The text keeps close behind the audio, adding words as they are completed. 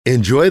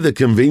Enjoy the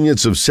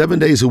convenience of 7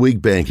 days a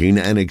week banking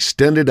and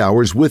extended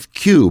hours with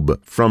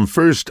Cube from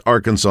First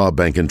Arkansas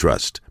Bank and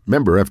Trust.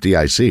 Member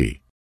FDIC.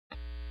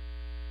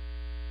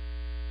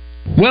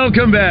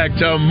 Welcome back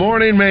to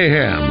Morning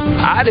Mayhem.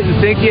 I didn't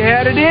think you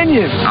had it in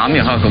you. I'm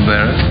your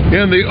Huckleberry.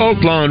 In the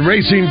Oaklawn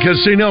Racing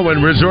Casino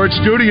and Resort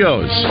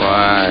Studios.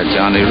 Why,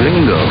 Johnny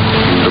Ringo,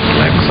 you look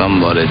like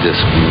somebody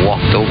just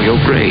walked over your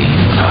grave.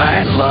 All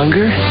right,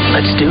 Lunger,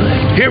 let's do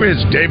it. Here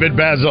is David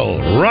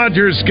Basil,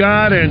 Roger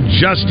Scott, and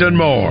Justin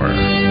Moore.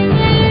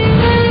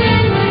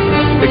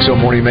 Big Show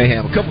Morning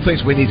Mayhem. A couple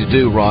things we need to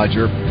do,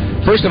 Roger.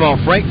 First of all,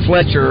 Frank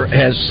Fletcher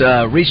has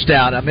reached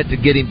out. I meant to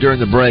get him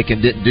during the break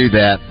and didn't do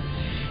that.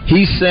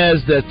 He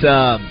says that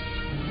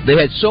they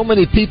had so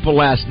many people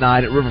last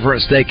night at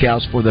Riverfront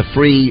Steakhouse for the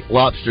free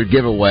lobster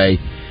giveaway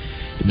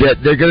that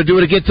they're going to do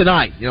it again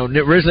tonight. You know,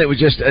 originally it was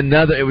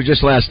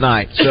just last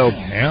night. So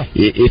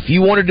if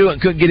you want to do it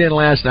and couldn't get in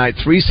last night,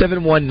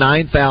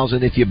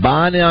 371-9000. If you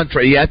buy an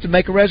entree, you have to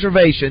make a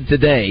reservation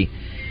today.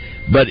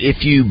 But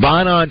if you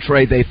buy an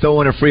entree, they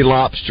throw in a free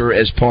lobster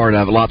as part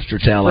of lobster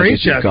tail, I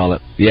guess you call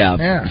it.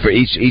 Yeah, for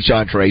each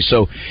entree.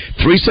 So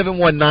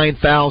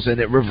 371-9000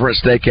 at Riverfront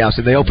Steakhouse,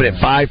 and they open at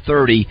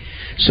 5:30.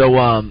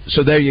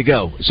 So there you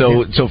go.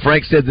 So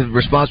Frank said the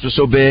response was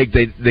so big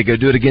they're going to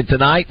do it again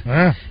tonight.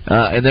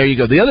 And there you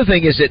go. The other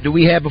thing is that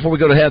before we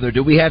go to Heather,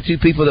 do we have two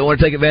people that want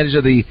to take advantage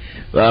of the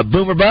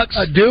Boomer Bucks?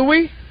 Do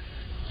we?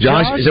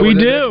 Josh, is that we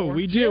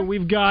do.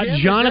 We've got Tim,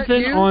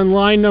 Jonathan on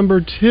line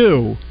number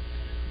 2.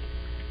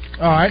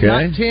 All right,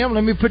 not Tim.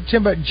 Let me put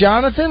Tim. But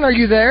Jonathan, are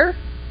you there?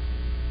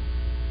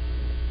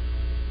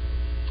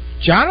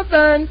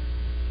 Jonathan?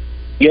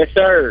 Yes,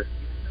 sir.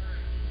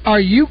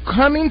 Are you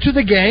coming to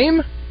the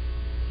game?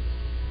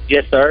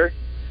 Yes, sir.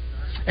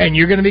 And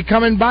you're going to be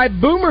coming by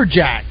Boomer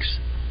Jacks?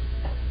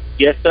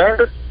 Yes,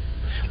 sir.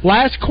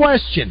 Last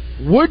question.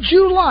 Would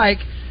you like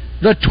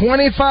the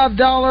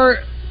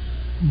 $25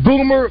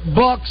 Boomer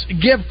Bucks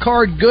gift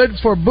card good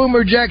for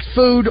Boomer Jacks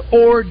food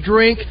or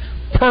drink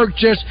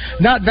purchase,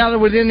 not valid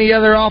with any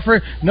other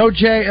offer, no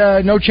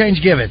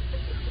change given?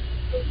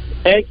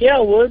 Heck yeah,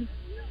 I would.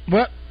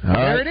 Well,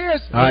 there it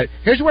is. All right.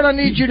 Here's what I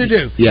need you to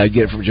do. Yeah,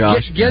 get it from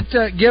Josh.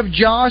 Give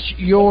Josh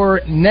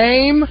your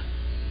name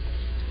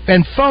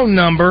and phone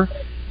number,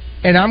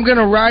 and I'm going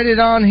to write it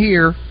on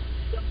here.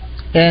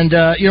 And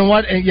you know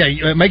what? And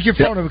make your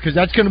phone number, because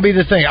that's going to be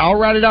the thing. I'll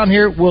write it on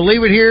here. We'll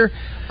leave it here.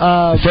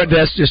 Front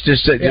desk, just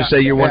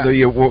say you're one of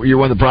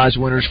the prize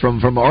winners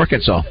from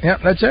Arkansas. Yeah,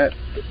 that's it.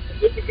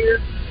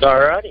 All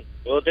righty,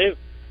 will do.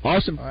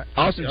 Awesome,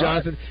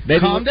 Jonathan.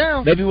 Calm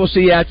down. Maybe we'll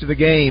see you after the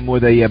game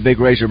with a big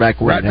Razorback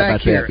win. Right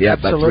back here. Yeah,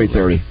 about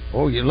 3:30.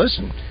 Oh, you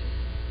listen.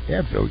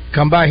 Yeah,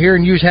 come by here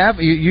and use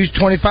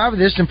 25 of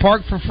this and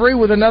park for free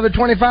with another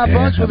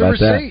 $25 with a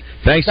receipt.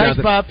 Thanks,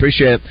 Jonathan. Bob.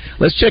 Appreciate it.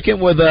 Let's check in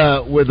with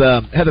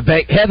Heather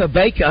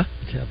Baker.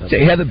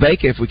 Heather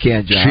Baker, if we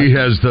can, John. She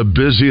has the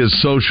busiest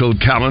social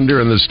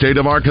calendar in the state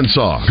of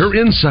Arkansas. Her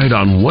insight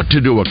on what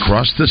to do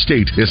across the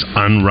state is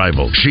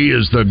unrivaled. She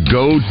is the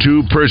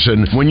go-to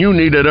person when you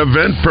need an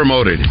event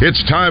promoted.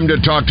 It's time to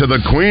talk to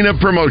the queen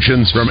of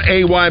promotions from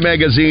AY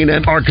Magazine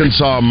and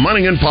Arkansas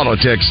Money and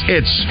Politics.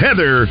 It's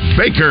Heather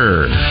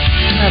Baker.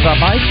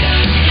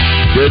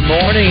 Good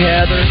morning,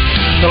 Heather.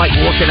 I feel like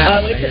working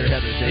out.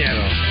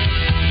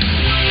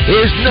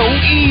 There's no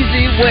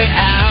easy way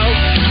out.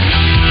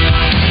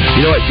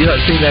 You know what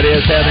scene that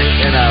is, Heather,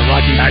 in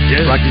Rocky 3?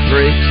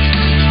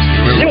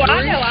 No,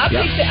 I know. I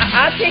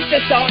picked the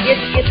song.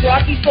 It's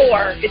Rocky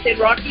 4. It's in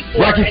Rocky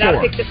 4. I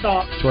picked the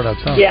song. That's what I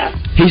thought. Yeah.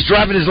 He's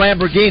driving his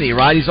Lamborghini,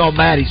 right? He's all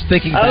mad. He's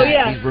thinking back.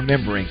 Yeah. He's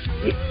remembering.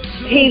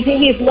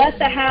 He's left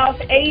the house.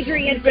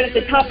 Adrian's been at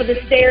the top of the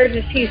stairs,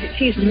 and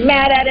she's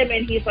mad at him,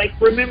 and he's like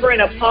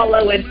remembering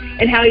Apollo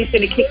and how he's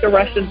going to kick the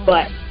Russians'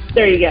 butt.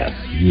 There you go.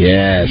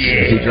 Yes.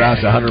 He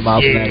drives 100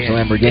 miles an hour in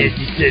Lamborghini.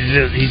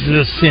 He's a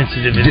little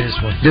sensitive in this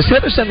one. Does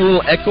Heather sound a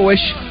little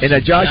echoish? And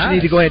Josh, you need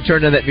to go ahead and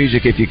turn down that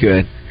music if you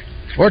could.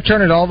 Or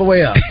turn it all the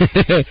way up.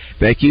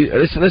 Thank you.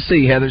 Let's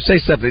see, Heather. Say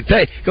something.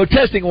 Go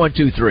testing 1,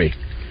 2, 3.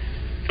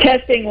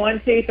 Testing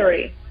 1, 2,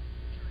 3.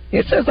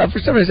 It sounds like for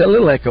some reason a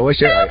little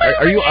echoish.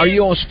 Are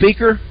you on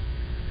speaker?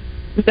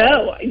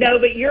 No,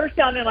 but you're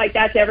sounding like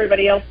that to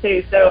everybody else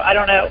too. So I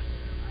don't know.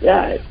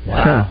 Yeah.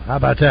 Wow. How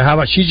about that? How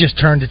about she just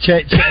turned to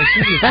she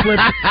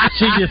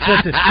just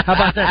flipped it. How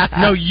about that?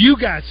 No, you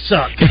guys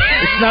suck.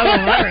 It's not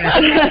on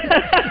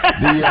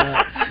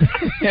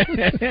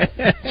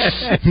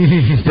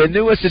The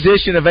newest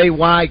edition of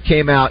AY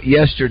came out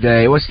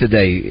yesterday. What's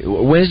today?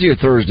 Wednesday or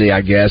Thursday,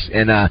 I guess.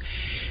 And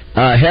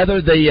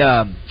Heather,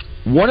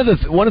 one of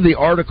the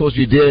articles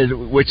you did,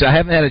 which I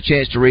haven't had a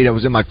chance to read, I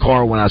was in my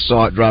car when I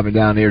saw it driving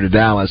down here to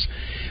Dallas,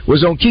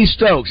 was on Keith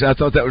Stokes. I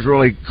thought that was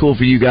really cool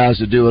for you guys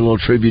to do a little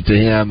tribute to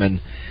him, and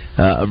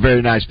a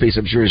very nice piece.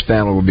 I'm sure his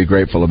family will be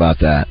grateful about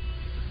that.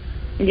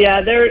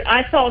 Yeah,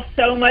 I saw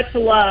so much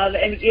love,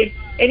 and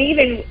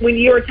even when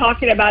you were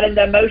talking about it,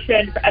 the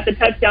emotion at the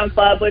Touchdown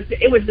Club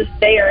it was just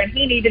there, and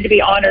he needed to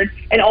be honored,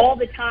 and all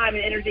the time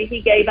and energy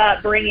he gave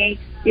up bringing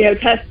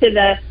Tusk to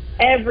the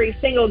every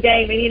single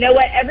game. And you know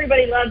what?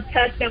 Everybody loves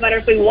Tusk no matter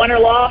if we won or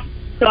lost.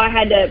 So I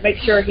had to make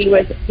sure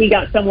he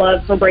got some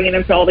love for bringing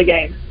him to all the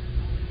games.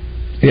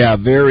 Yeah,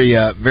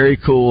 very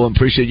cool.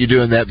 Appreciate you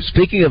doing that.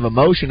 Speaking of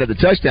emotion at the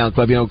Touchdown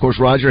Club, of course,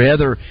 Roger,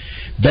 Heather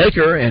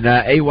Baker and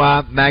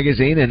AY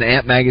Magazine and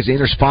Amp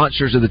Magazine are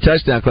sponsors of the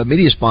Touchdown Club,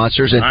 media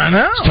sponsors. And I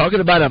know.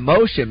 Talking about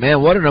emotion,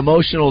 man, what an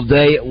emotional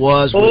day it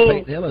was with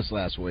Peyton Hillis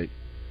last week.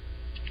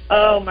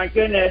 Oh, my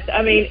goodness.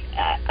 I mean,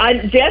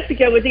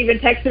 Jessica was even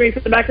texting me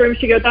from the back room.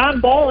 She goes, I'm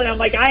bawling. I'm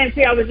like, I am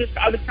too. I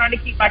was trying to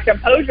keep my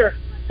composure.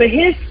 But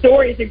his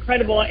story is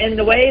incredible in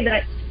the way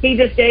that he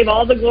just gave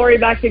all the glory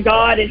back to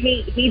God, and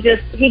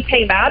he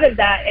came out of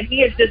that, and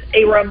he is just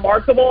a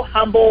remarkable,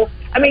 humble.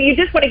 I mean, you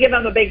just want to give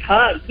him a big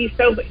hug. He's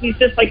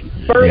just like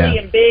burly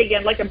and big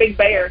and like a big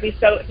bear. He's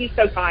so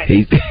kind.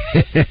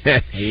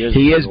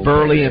 He is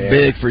burly and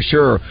big for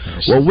sure.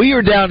 Well, we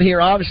are down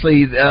here.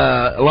 Obviously,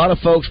 a lot of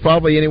folks,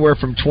 probably anywhere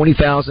from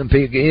 20,000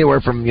 people,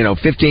 anywhere from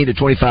 15 to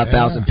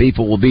 25,000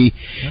 people will be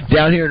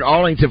down here in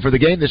Arlington for the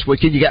game this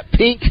weekend. You got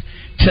Pink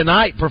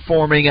tonight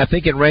performing, I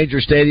think, in Ranger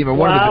Stadium or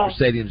one of the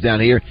different stadiums down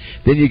here.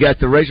 Then you got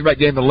the Razorback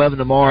game at 11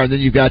 tomorrow, and then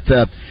you've got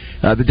the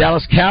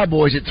Dallas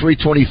Cowboys at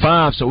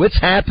 3:25. So it's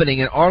happening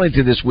in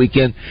Arlington this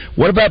weekend.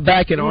 What about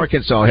back in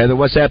Arkansas, Heather?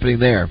 What's happening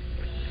there?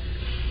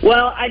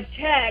 Well, I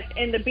checked,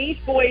 and the Beach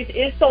Boys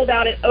is sold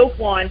out at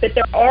Oaklawn, but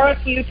there are a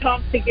few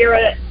Tom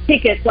Segura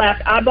tickets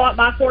left. I bought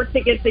my 4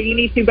 tickets, so you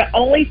need to, but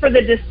only for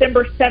the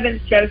December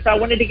 7th show. So I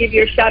wanted to give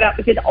you a shout-out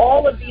because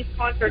all of these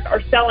concerts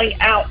are selling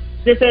out.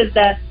 This is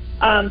the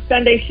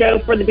Sunday show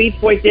for the Beach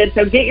Boys did.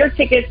 So get your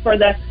tickets for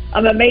the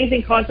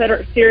amazing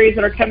concert series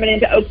that are coming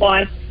into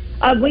Oaklawn.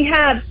 We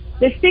have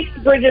the Six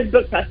Bridges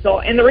Book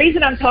Festival. And the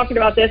reason I'm talking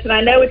about this, and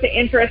I know it's an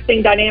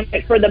interesting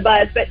dynamic for the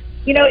buzz, but,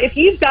 if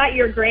you've got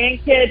your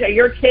grandkids or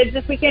your kids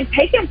this weekend,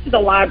 take them to the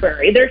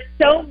library. There's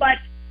so much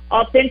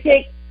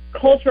authentic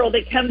cultural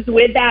that comes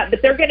with that,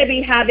 but they're going to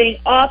be having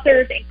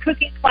authors and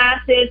cooking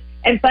classes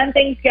and fun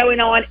things going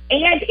on.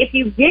 And if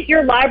you get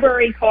your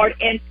library card,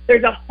 and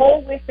there's a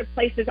whole list of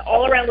places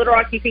all around Little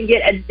Rock you can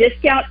get a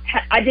discount.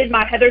 I did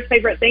my Heather's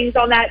Favorite Things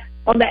on that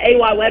on the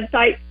AY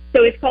website.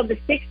 So it's called the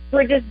Six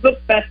Bridges Book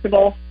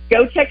Festival.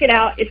 Go check it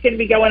out. It's going to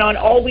be going on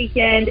all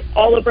weekend,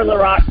 all over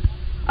Little Rock.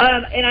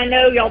 And I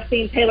know y'all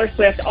seen Taylor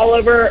Swift all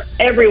over,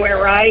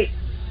 everywhere, right?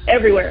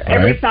 Everywhere, right.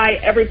 Every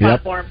site, every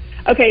platform.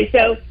 Yep. Okay,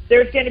 so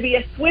there's going to be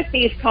a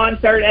Swifties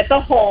concert at the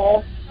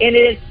Hall, and it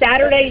is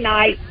Saturday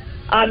night.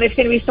 It's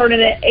going to be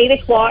starting at 8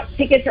 o'clock.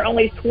 Tickets are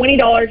only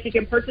 $20. You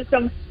can purchase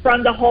them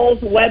from the Hall's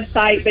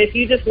website. But if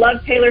you just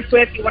love Taylor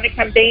Swift, you want to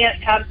come dance,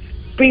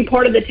 be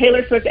part of the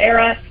Taylor Swift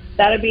era,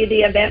 that'll be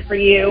the event for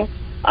you.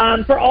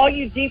 For all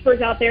you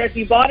Jeepers out there, if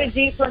you bought a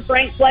Jeep from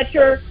Frank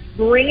Fletcher,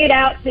 bring it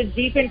out to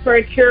Jeeping for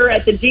a Cure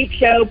at the Jeep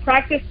Show,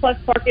 Practice Plus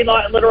parking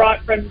lot in Little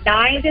Rock from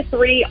 9 to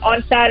 3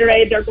 on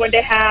Saturday. They're going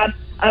to have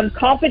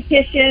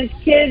competitions,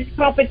 kids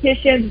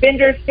competitions,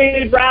 vendors,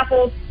 food,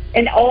 raffles,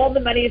 and all the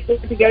money is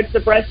going to go to the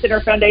Breast Center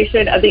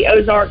Foundation of the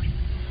Ozarks.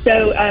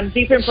 So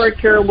Jeeping for a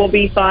Cure will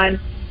be fun.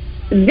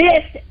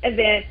 This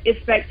event is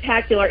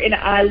spectacular, and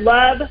I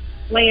love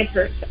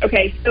lanterns.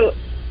 Okay, so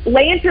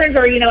lanterns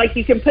are, like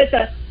you can put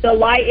the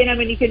light in them,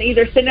 and you can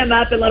either send them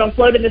up and let them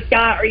float in the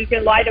sky, or you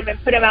can light them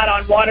and put them out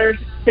on water.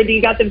 So do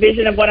you got the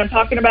vision of what I'm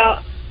talking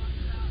about?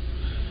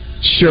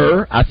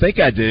 Sure, I think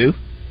I do.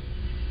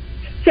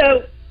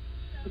 So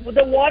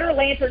the Water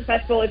Lantern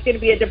Festival is going to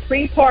be at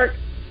Dupree Park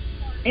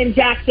in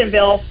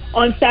Jacksonville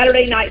on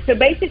Saturday night. So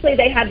basically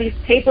they have these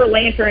paper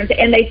lanterns,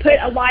 and they put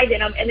a light in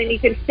them, and then you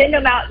can send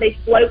them out and they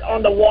float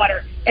on the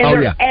water.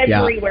 And they're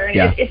everywhere.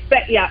 And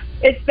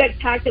it's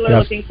spectacular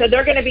looking. So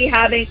they're going to be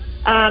having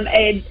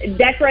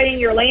decorating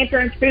your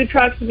lanterns, food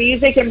trucks,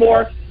 music, and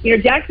more.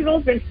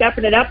 Jacksonville's been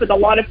stepping it up with a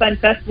lot of fun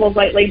festivals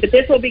lately, but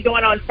this will be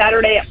going on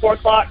Saturday at 4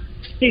 o'clock,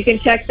 so you can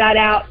check that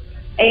out.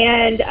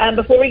 And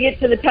before we get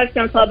to the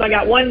Touchdown Club, I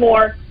got one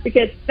more,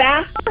 because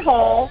Faster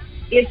Hall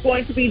is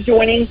going to be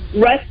joining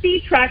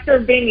Rusty Tractor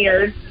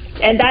Vineyards,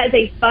 and that is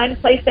a fun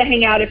place to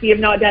hang out if you have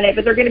not done it.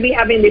 But they're going to be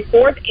having the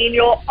 4th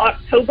annual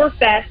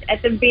Oktoberfest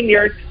at the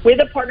Vineyard with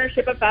a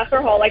partnership of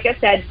Faster Hall, like I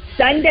said,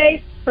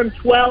 Sunday from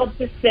 12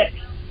 to 6.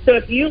 So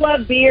if you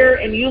love beer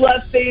and you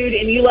love food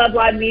and you love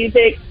live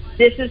music,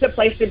 this is a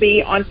place to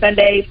be on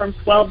Sunday from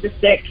 12 to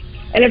 6.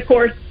 And, of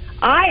course,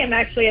 I am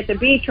actually at the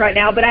beach right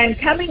now, but I am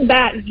coming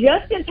back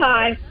just in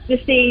time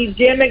to see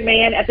Jim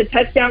McMahon at the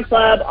Touchdown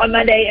Club on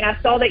Monday, and I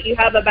saw that you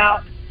have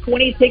about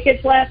 20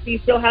 tickets left. Do you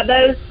still have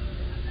those?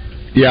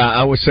 Yeah,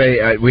 I would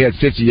say we had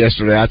 50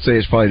 yesterday. I'd say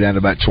it's probably down to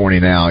about 20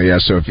 now. Yeah,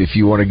 so if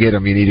you want to get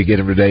them, you need to get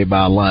them today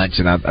by lunch,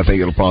 and I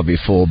think it'll probably be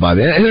full by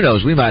then. Who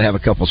knows? We might have a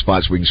couple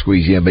spots we can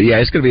squeeze in, but yeah,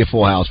 it's going to be a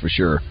full house for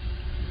sure.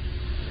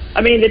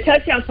 I mean, the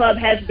Touchdown Club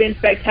has been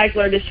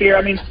spectacular this year.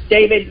 I mean,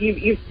 David,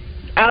 you've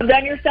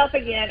outdone yourself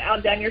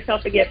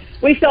again.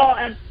 We saw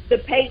the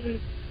Peyton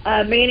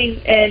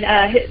Manning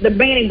and the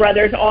Manning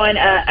brothers on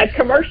a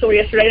commercial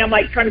yesterday, and I'm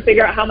like trying to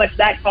figure out how much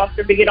that cost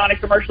them to get on a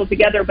commercial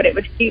together, but it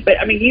was cheap. But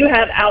I mean, you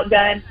have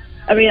outdone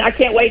I mean, I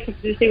can't wait to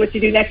see what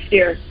you do next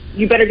year.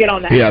 You better get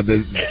on that. Yeah,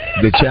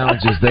 the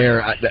challenge is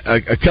there.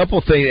 A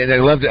couple things, and I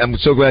loved it. I'm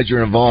so glad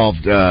you're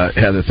involved,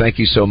 Heather. Thank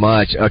you so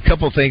much. A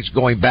couple things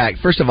going back.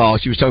 First of all,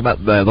 she was talking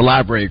about the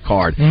library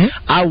card.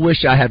 Mm-hmm. I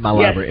wish I had my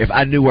library. If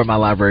I knew where my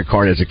library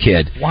card as a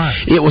kid. Why?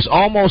 It was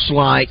almost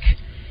like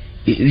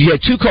you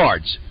had two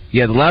cards. You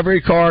had the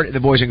library card and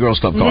the Boys and Girls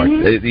Club card.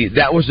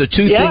 That was the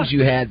two things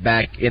you had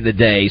back in the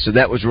day, so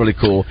that was really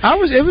cool.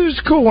 It was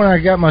cool when I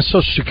got my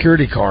Social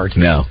Security card.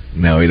 No.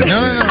 When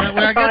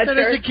I got that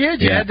as a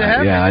kid, you had to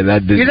have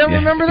it. You don't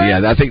remember that?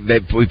 Yeah, I think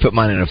we put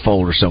mine in a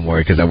folder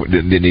somewhere because I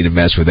didn't need to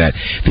mess with that.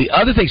 The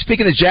other thing,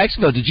 speaking of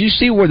Jacksonville, did you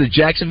see where the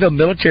Jacksonville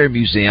Military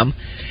Museum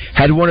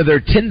had one of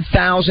their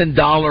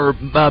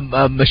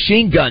 $10,000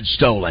 machine guns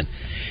stolen?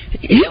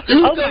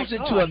 Who goes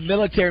into a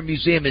military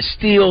museum and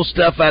steals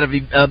stuff out of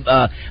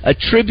a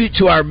tribute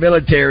to our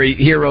military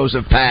heroes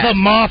of past? The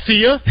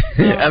mafia.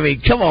 I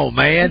mean, come on,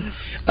 man.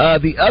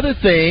 The other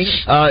thing,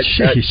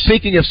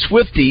 speaking of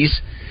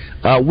Swifties,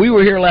 we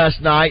were here last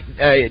night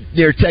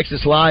near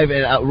Texas Live,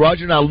 and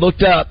Roger and I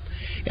looked up,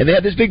 and they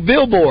had this big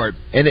billboard,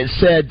 and it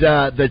said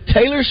the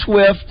Taylor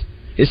Swift.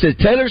 It says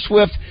Taylor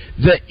Swift,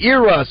 the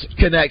Eras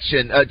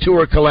Connection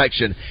Tour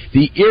Collection.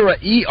 The Era,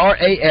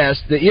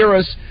 E-R-A-S, the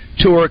Eras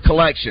Tour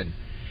Collection.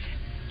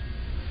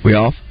 We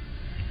off?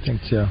 I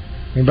think so.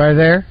 Anybody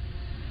there?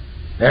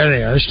 There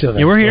they are. They're still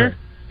there. Yeah, we're here.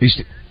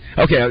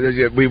 Okay,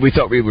 we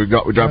thought we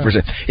dropped for a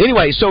second.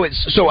 Anyway, so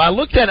I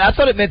looked at it. I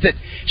thought it meant that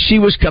she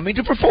was coming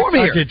to perform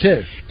here. I did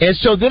too. And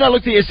so then I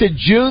looked at it. It said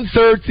June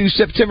 3rd through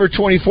September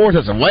 24th.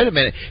 I said, wait a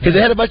minute, because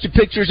they had a bunch of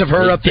pictures of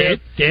her up there.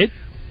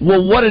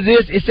 Well, what it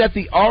is, it's at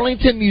the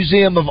Arlington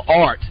Museum of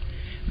Art.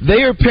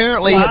 They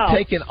apparently have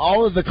taken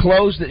all of the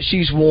clothes that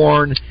she's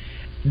worn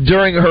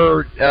during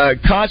her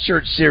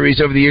concert series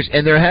over the years,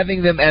 and they're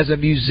having them as a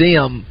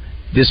museum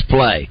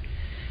display.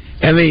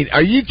 I mean,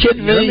 are you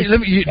kidding me?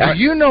 Do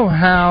you know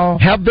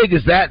how big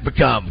has that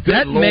become? Good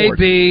that Lord. may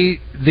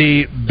be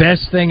the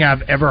best thing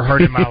I've ever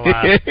heard in my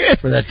life.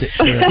 For that,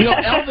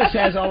 Elvis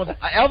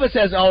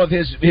has all of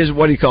his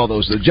what do you call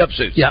those? The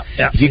jumpsuits. Yeah.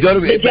 If you go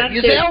to it's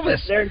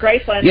Elvis, they're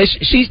great ones. Yes,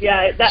 she's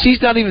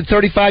not even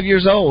 35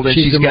 years old, and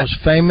she's the most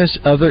famous.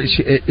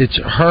 It's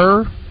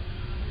her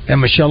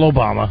and Michelle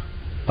Obama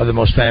are the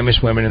most famous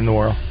women in the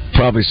world.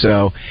 Probably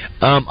so.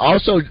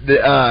 Also,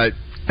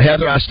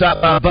 Heather, I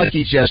stopped by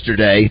Buc-ee's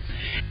yesterday,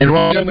 and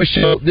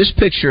Michelle, this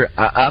picture,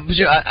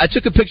 I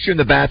took a picture in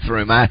the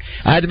bathroom. I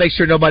had to make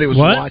sure nobody was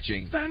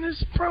watching. That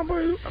is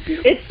probably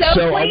beautiful. It's so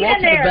clean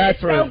in there. It's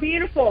so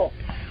beautiful.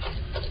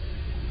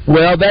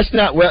 Well, that's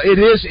not. Well, it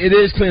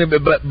is clean,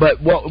 but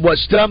what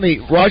stunned me,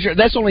 Roger,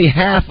 that's only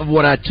half of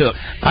what I took.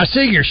 I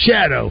see your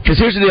shadow. Because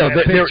here's the deal: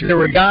 there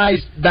were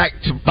guys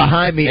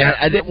behind me, and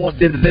I didn't want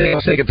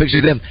to take a picture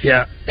of them.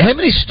 Yeah. How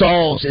many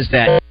stalls is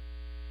that?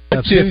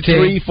 1, 2,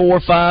 3, 4,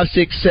 5,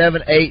 6,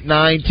 7, 8,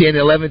 9, 10,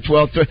 11,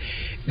 12,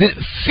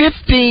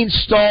 15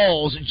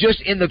 stalls just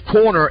in the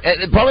corner.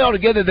 And probably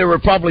altogether there were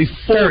probably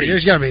 40.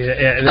 There's got to be.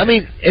 I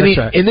mean,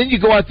 right. And then you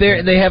go out there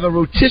and they have a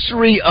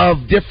rotisserie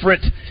of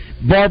different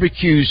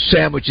barbecue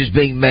sandwiches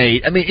being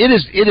made. I mean, it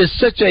is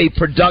such a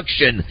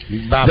production.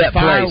 By that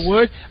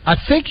firewood. place. I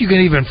think you can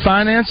even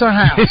finance a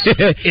house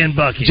in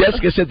Buc-ee's.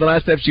 Jessica said the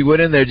last time she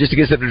went in there just to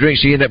get something to drink,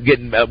 she ended up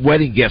getting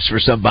wedding gifts for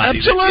somebody.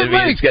 Absolutely.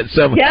 I mean, it's got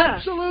some. Yeah.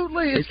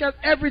 Absolutely. It's got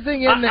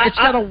everything in there. It's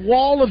got a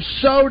wall of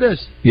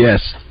sodas.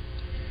 Yes.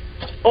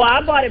 Well,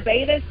 I bought a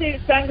bathing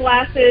suit,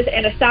 sunglasses,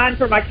 and a sign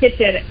for my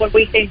kitchen when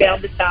we came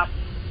down this time.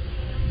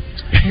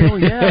 Oh,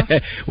 yeah.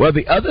 Well,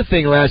 the other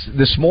thing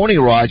this morning,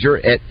 Roger,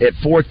 at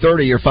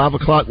 4:30 or 5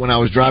 o'clock when I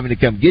was driving to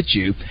come get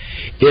you,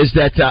 is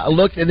that I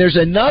looked, and there's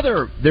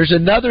another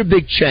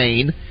big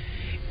chain.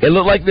 It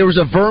looked like there was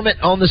a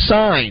Vermont on the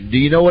sign. Do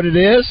you know what it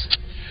is?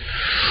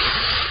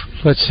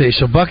 Let's see.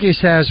 So Buc-ee's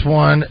has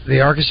one.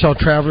 The Arkansas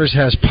Travelers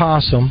has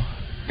Possum.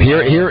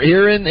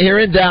 Here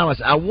in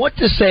Dallas, I want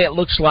to say it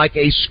looks like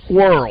a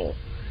squirrel.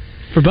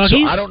 For Buc-ee's?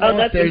 So I don't know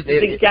that's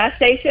the gas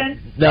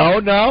station?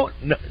 No.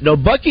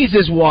 Buc-ee's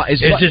is what?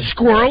 Is it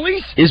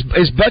squirrelies? Is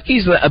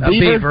Buc-ee's a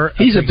beaver?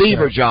 He's a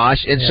beaver, so.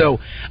 Josh. And so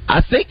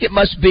I think it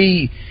must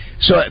be.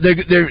 So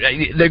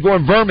they're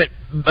going Vermont.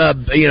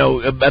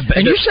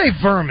 And you say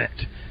Vermont.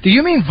 Do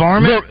you mean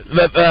varmint?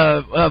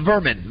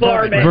 Vermin. Vermin.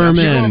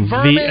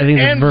 I think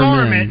it's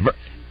vermin.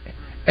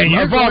 And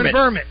you're going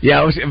Vermont.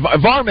 Yeah,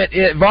 varmint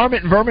and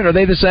vermin, are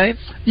they the same?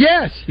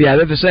 Yes. Yeah,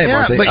 they're the same, yeah,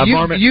 aren't they? But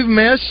you've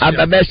missed.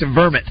 I missed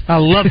vermin. I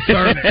love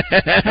vermin.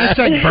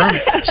 Hashtag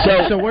vermin.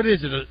 So what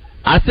is it?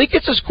 I think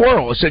it's a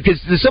squirrel. So,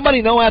 does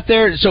somebody know out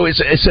there? So it's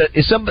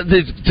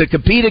somebody to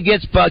compete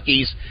against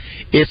Buc-ee's.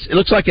 It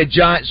looks like a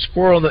giant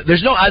squirrel.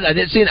 There's no. I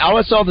didn't see it. All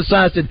I saw the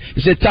sign said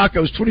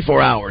tacos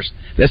 24 hours.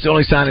 That's the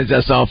only signage I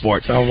saw for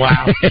it. Oh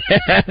wow!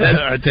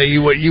 I tell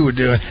you what you were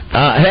doing,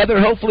 Heather.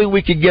 Hopefully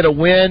we can get a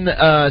win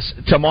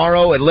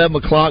tomorrow at 11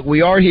 o'clock.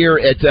 We are here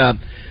at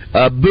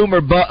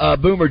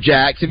Boomer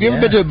Jacks. Have you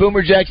ever been to a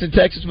Boomer Jacks in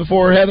Texas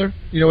before, Heather?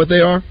 You know what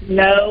they are?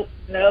 No,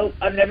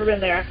 I've never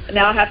been there.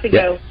 Now I have to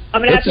go.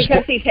 I'm going to have to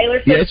come see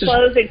Taylor Swift's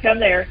clothes and come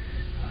there.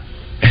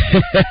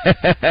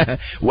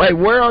 Wait,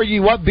 where are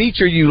you? What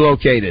beach are you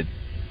located?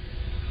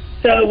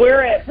 So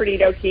we're at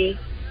Perdido Key.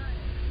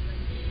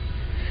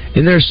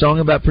 Isn't there a song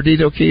about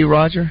Perdido Key,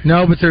 Roger?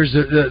 No, but there's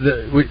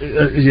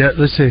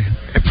let's see.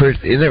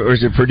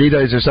 Is it Perdido?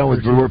 Is there a song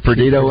with the word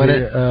Perdido in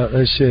it?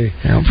 Let's see.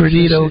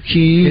 Perdido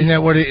Key. Isn't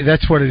that what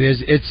that's what it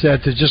is? It's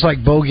just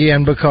like Bogey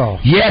and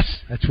Bacall. Yes.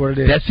 That's what it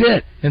is. That's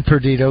it. In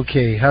Perdido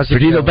Key. How's it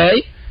Perdido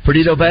going? Bay?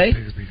 Perdido Bay?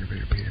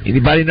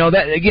 Anybody know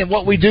that? Again,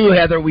 what we do,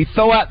 Heather, we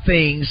throw out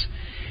things.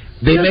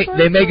 They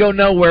may go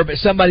nowhere, but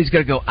somebody's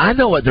going to go, I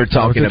know what they're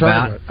talking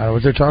about. I know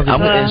what they're talking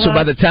about. And so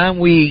by the time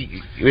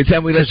we let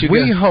you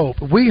go.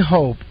 We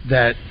hope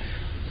that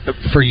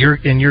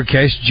in your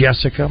case,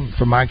 Jessica,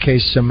 for my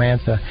case,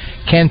 Samantha,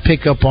 can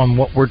pick up on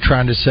what we're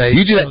trying to say.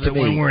 You do that to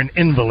me. When we're an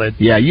invalid.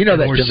 Yeah, you know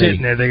that we're to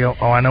sitting me. there, they go,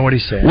 oh, I know what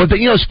he's saying. Well, but,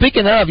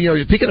 speaking of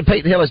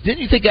Peyton Hillis,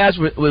 didn't you think, guys,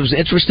 it was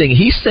interesting?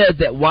 He said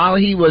that while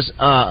he was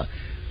on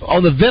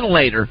the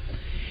ventilator,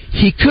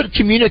 he could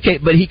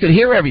communicate, but he could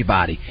hear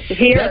everybody.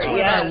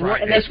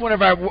 That's one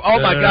of our. Oh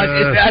my gosh!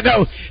 I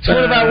know. It's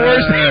one of our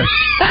worst.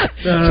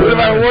 It's one of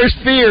our worst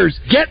fears.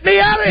 Get me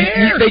out of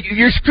here!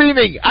 You're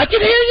screaming. I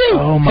can hear you.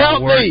 Oh my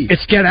Help word. me!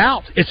 It's Get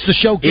Out. It's the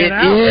show Get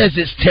Out. It is.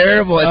 It's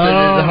terrible. It's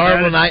a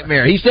horrible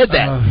nightmare. He said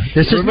that.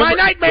 This is my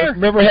nightmare.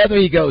 Remember, Heather?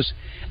 He goes,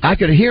 I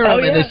could hear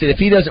him, and they said if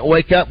he doesn't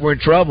wake up, we're in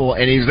trouble.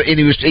 And he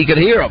could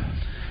hear him.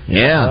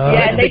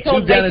 Yeah. And they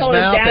told his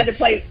dad to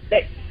play.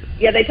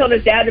 They told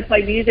his dad to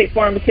play music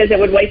for him because it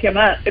would wake him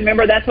up.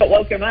 Remember, that's what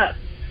woke him up.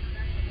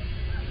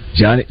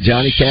 Johnny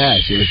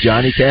Cash. It was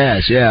Johnny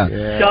Cash,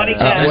 yeah. Johnny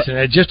Cash.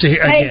 Listen, just to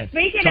hear, again,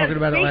 speaking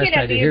about it last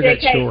night, to hear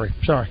music, that story.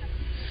 Sorry.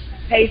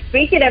 Hey,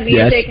 speaking of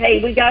music,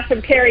 we got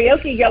some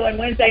karaoke going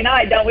Wednesday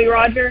night, don't we,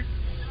 Roger?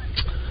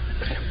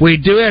 We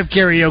do have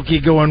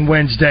karaoke going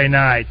Wednesday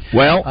night.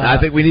 Well, I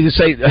think we need to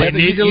say... We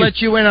need to let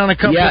you in on a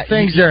couple of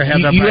things there,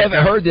 Heather. You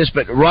haven't heard this,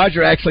 but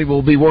Roger actually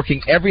will be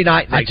working every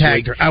night next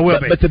week. I will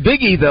be. But the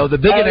biggie, though, the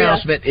big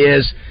announcement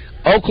is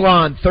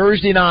Oaklawn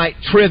Thursday night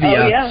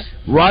trivia.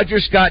 Roger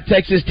Scott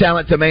takes his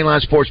talent to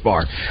Mainline Sports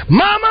Bar.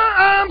 Mama,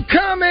 I'm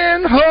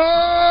coming home!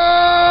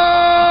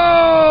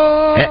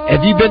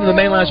 Have you been to the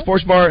Mainline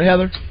Sports Bar,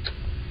 Heather?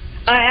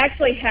 I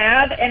actually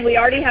have, and we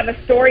already have a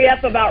story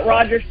up about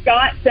Roger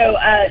Scott, so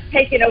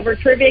taking over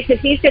trivia,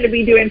 because he's going to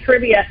be doing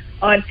trivia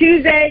on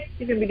Tuesday,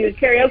 he's going to be doing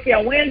karaoke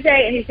on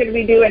Wednesday, and he's going to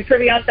be doing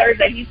trivia on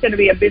Thursday. He's going to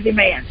be a busy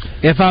man.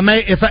 If I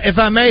may,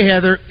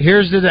 Heather,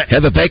 here's the day.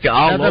 Heather Baker,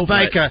 Heather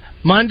Baker.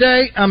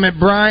 Monday, I'm in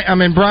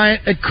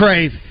Bryant at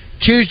Crave.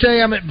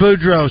 Tuesday, I'm at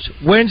Boudreaux's.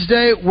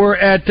 Wednesday, we're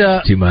at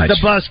the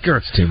Busker.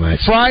 It's too much.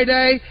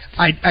 Friday,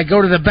 I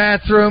go to the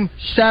bathroom.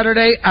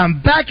 Saturday,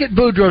 I'm back at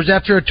Boudreaux's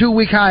after a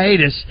 2-week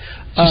hiatus.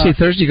 Did you say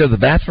Thursday you go to the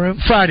bathroom?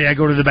 Friday, I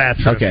go to the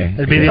bathroom. Okay.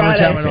 It'll be the only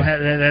time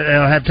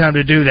I'll have time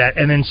to do that.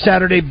 And then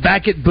Saturday,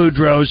 back at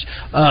Boudreaux's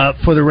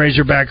for the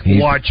Razorback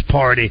watch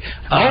party.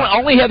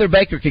 Only Heather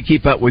Baker can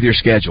keep up with your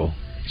schedule.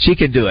 She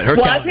can do it. Her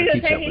calendar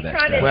keeps up with that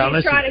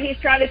stuff. He's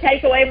trying to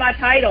take away my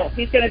title.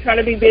 He's going to try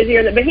to be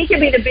busier, but he can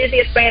be the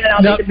busiest man, and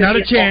I'll be the busiest. Not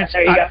a chance.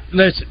 There you go.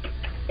 Listen.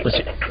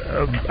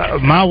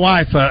 My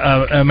wife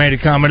made a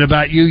comment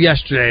about you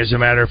yesterday, as a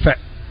matter of fact.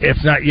 If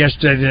not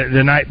yesterday,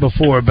 the night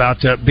before,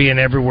 about being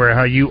everywhere.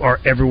 How you are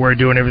everywhere,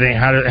 doing everything.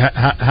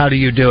 How do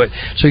you do it?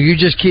 So you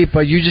just keep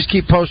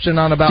posting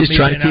on about just me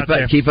trying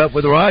to keep up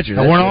with Roger.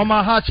 I want all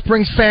my Hot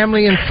Springs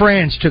family and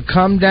friends to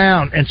come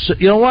down, and so,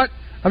 you know what?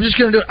 I'm just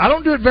going to do it. I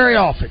don't do it very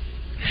often.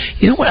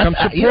 You know what? Come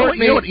support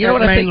me at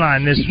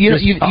Mainline this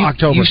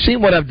October. You've seen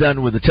what I've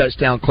done with the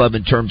Touchdown Club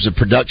in terms of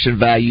production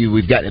value.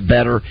 We've gotten it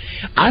better.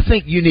 I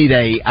think you need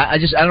I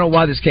don't know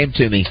why this came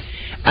to me.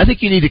 I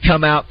think you need to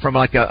come out from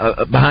like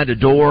a behind a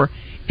door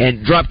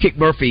and Dropkick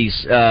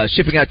Murphys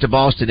shipping out to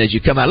Boston as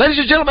you come out. Ladies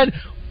and gentlemen,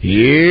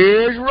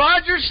 here's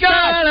Roger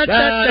Scott.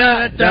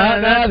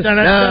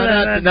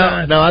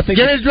 No, I think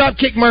get his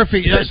Dropkick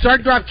Murphy.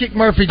 Start Dropkick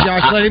Murphy,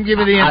 Josh. Let him give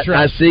me the intro.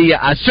 I see.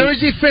 As soon as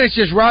he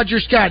finishes, Roger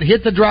Scott,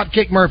 hit the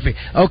Dropkick Murphy.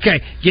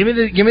 Okay, give me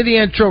the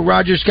intro.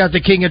 Roger Scott,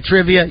 the king of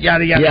trivia.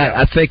 Yada yada. Yeah,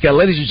 I think,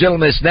 ladies and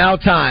gentlemen, it's now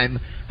time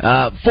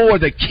for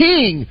the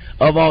king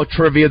of all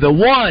trivia, the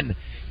one,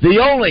 the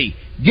only.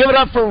 Give it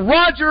up for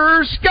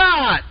Roger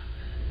Scott.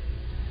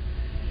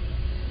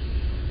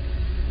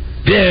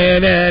 You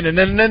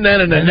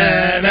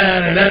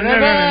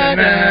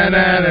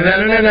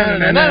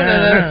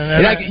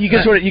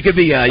can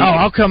be.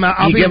 I'll come out.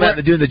 I'll be out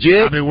doing the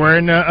jig. I'll be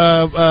wearing a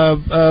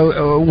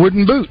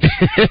wooden boot,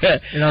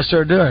 and I'll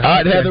start doing it. All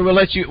right, Heather, we'll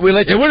let you. It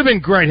would have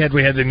been great had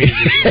we had the music.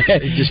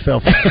 It just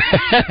fell flat.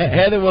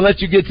 Heather, we'll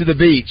let you get to the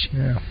beach.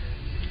 Yeah.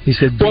 He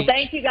said, well,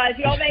 thank you, guys.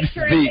 Y'all make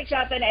sure and pick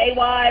up an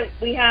AY.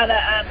 We have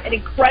an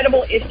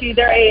incredible issue.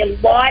 There are a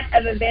lot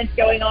of events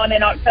going on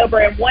in October,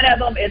 and one of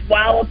them is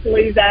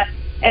Wowapalooza.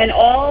 And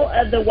all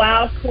of the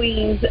WOW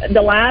Queens,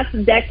 the last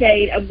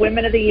decade of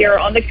Women of the Year,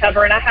 on the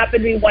cover, and I happen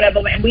to be one of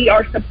them, and we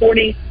are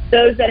supporting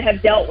those that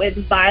have dealt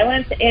with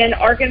violence in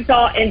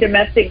Arkansas and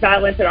domestic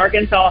violence in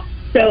Arkansas.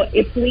 So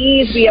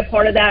please be a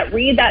part of that.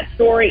 Read that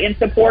story and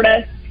support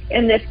us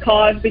in this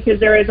cause,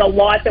 because there is a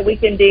lot that we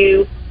can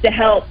do to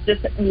help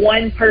just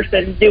one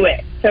person do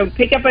it. So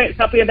pick up a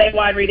copy of AY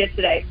and read it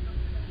today.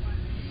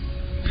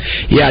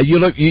 Yeah,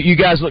 you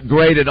guys look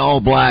great in all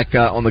black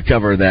on the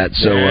cover of that.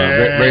 So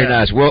very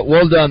nice.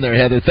 Well done there,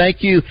 Heather.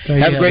 Thank you.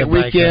 Have a great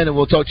weekend, and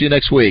we'll talk to you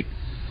next week.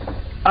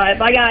 All right,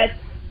 bye, guys.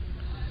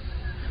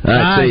 All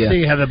right,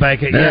 see you, Heather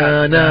Baker.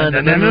 Was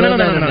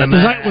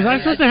I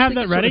supposed to have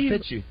that ready?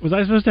 Was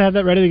I supposed to have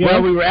that ready to go?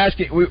 Well, we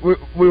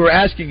were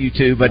asking you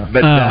to, but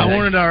I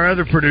wanted our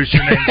other producer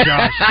named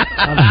Josh.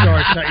 I'm sorry,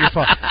 it's not your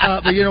fault.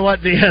 But you know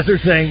what? The other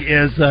thing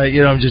is,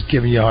 I'm just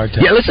giving you a hard time.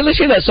 Yeah, let's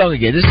hear that song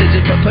again. Just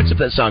punch up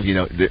that song,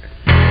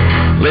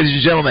 Ladies and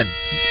gentlemen,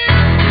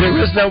 there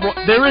is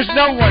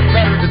no one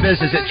better in the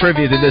business at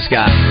trivia than this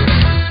guy.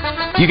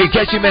 You can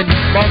catch him in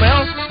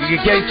Maumelle, you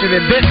can catch him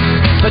in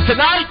Benton, but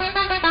tonight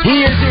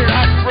he is here in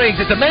Hot Springs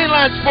at the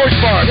Mainline Sports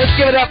Bar. Let's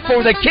give it up for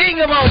the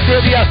king of all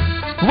trivia,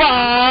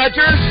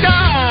 Roger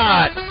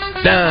Scott.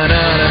 Thank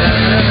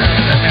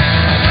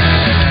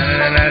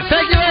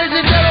you, ladies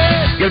and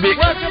gentlemen.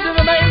 Welcome to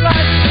the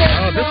Mainline Sports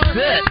Bar. This is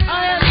it.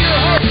 I am your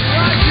host,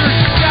 Roger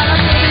Scott.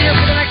 I'm going to be here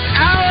for the next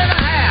hour and a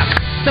half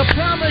to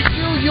promise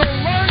you'll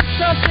learn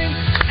something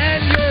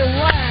and you'll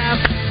laugh.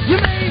 You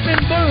may even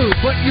boo,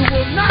 but you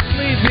will not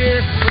leave here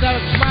without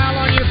a smile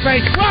on your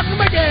face. Welcome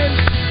again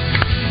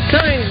to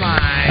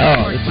Mainline.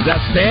 Oh, this is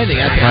outstanding.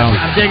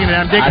 I'm digging it.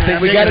 I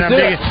think we got to do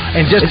it.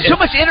 And just so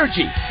much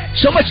energy.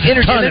 So much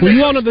energy. Well,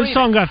 you all know this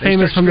song got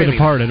famous from The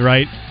Departed,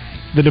 right?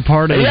 The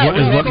Departed is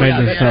what made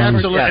this song.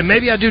 Absolutely. And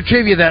maybe I'll do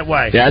trivia that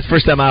way. Yeah, that's the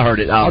first time I heard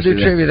it. I'll do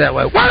trivia that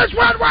way. What is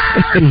one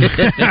word?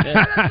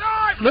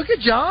 Look at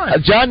John.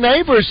 John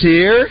Neighbors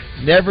here.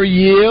 Never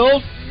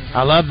yield.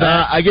 I love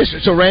that. I guess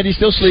so. Randy's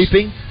still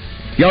sleeping.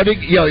 You guys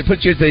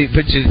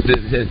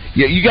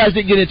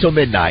didn't get in until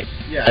midnight.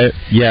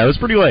 Yeah, it was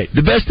pretty late.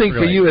 The best thing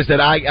for you is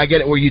that I get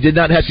it where you did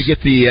not have to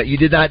get you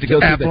did not have to go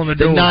through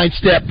the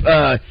 9-step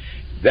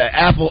the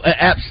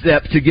app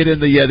step to get in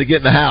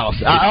the house.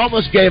 I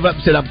almost gave up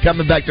and said I'm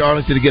coming back to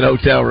Arlington to get a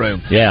hotel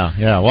room. Yeah.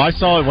 Well, I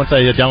saw it once I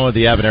downloaded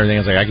the app and everything.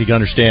 I was like, I could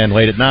understand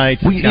late at night.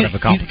 It's kind of a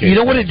complicated. You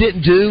know what it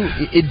didn't do?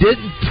 It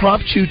didn't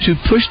prompt you to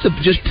push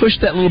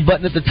that little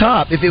button at the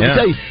top. If it would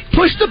tell you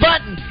push the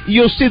button,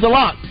 you'll see the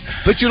lock.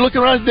 But you're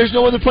looking around, there's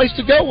no other place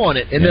to go on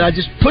it. And then I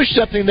just push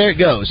something, there it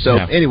goes. So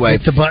anyway,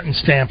 hit the button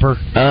stamper.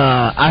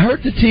 I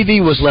heard the TV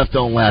was left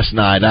on last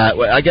night.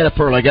 I got up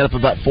early. I got up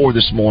about 4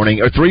 this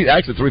morning, or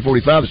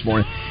 3:45 this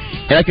morning,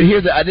 and I could hear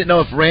that. I didn't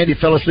know if Randy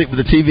fell asleep with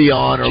the TV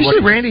on or what. Did you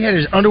see Randy had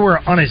his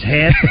underwear on his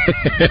head?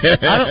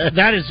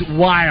 That is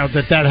wild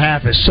that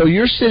happened. So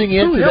you're sitting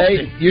in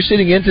today. You're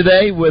sitting in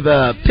today with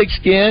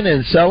Pigskin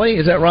and Sully.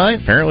 Is that right?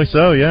 Apparently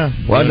so. Yeah.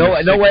 Well, no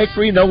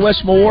Acree, no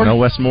Westmore, no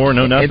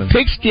nothing. And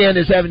Pigskin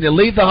is having to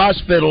leave the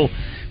hospital,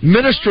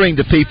 ministering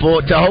to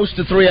people to host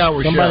a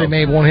 3-hour show. Somebody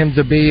may want him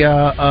to be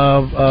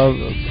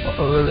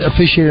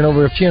officiating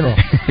over a funeral.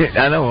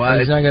 I know.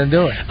 He's not going to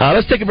do it.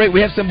 Let's take a break.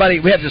 We have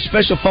a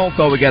special phone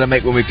call we got to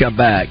make when we come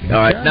back. All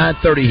right,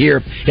 9:30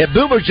 here at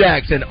Boomer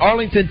Jacks in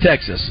Arlington,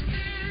 Texas.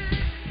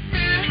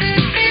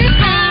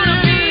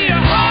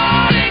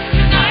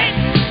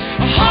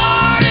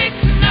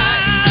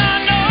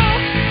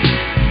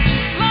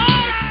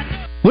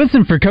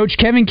 Listen for Coach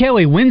Kevin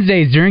Kelly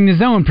Wednesdays during the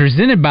Zone,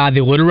 presented by the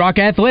Little Rock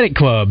Athletic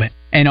Club.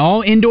 An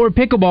all-indoor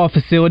pickleball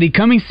facility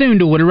coming soon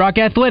to Little Rock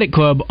Athletic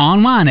Club,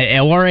 online at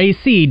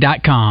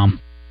lrac.com.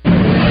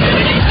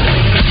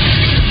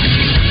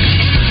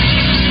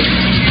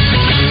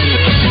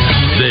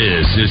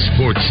 This is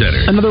Sports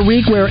Center. Another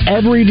week where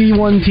every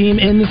D1 team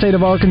in the state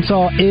of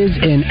Arkansas is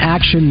in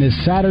action this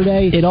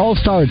Saturday. It all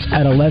starts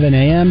at 11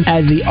 a.m.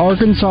 as the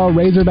Arkansas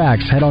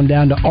Razorbacks head on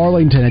down to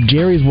Arlington at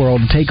Jerry's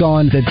World to take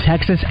on the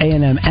Texas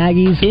A&M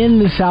Aggies in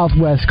the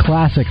Southwest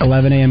Classic.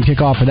 11 a.m.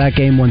 kickoff for that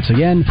game once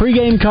again.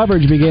 Pre-game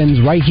coverage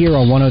begins right here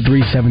on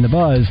 103.7 The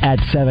Buzz at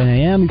 7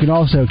 a.m. You can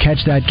also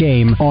catch that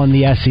game on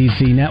the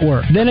SEC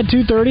Network. Then at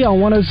 2:30 on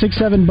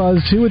 106.7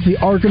 Buzz 2, it's the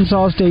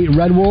Arkansas State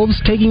Red Wolves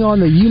taking on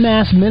the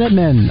UMass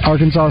Minutemen.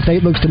 Arkansas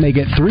State looks to make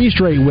it 3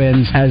 straight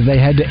wins as they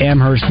head to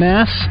Amherst,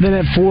 Mass. Then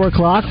at 4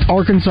 o'clock,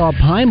 Arkansas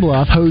Pine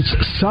Bluff hosts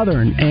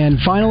Southern. And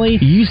finally,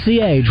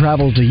 UCA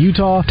travels to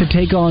Utah to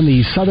take on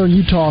the Southern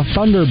Utah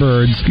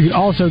Thunderbirds. You can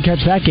also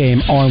catch that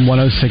game on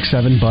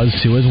 106.7 Buzz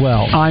 2 as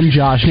well. I'm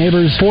Josh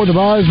Neighbors for the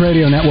Buzz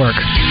Radio Network.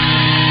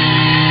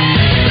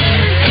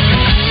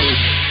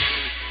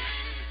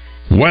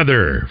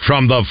 Weather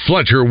from the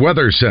Fletcher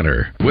Weather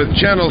Center with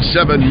Channel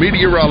 7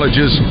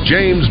 meteorologist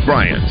James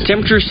Bryant.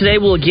 Temperatures today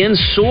will again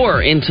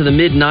soar into the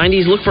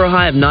mid-90s. Look for a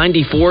high of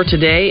 94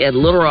 today at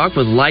Little Rock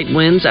with light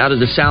winds out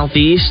of the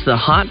southeast. The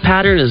hot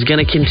pattern is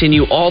going to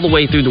continue all the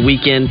way through the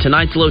weekend.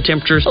 Tonight's low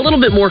temperatures a little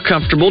bit more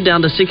comfortable,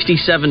 down to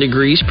 67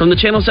 degrees. From the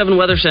Channel 7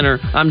 Weather Center,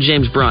 I'm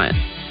James Bryant.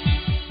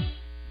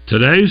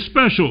 Today's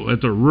special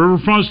at the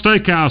Riverfront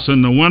Steakhouse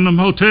in the Wyndham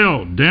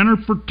Hotel. Dinner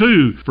for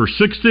 2 for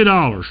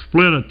 $60.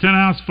 Split a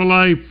 10-ounce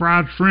filet,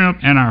 fried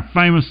shrimp, and our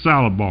famous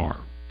salad bar.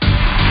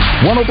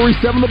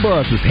 1037 The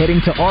Buzz is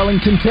heading to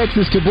Arlington,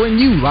 Texas to bring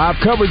you live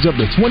coverage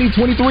of the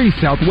 2023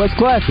 Southwest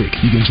Classic.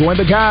 You can join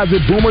the guys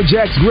at Boomer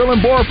Jack's Grill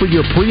and Bar for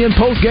your pre- and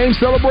post-game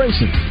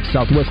celebrations.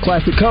 Southwest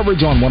Classic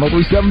coverage on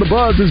 1037 The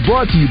Buzz is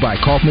brought to you by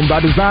Kaufman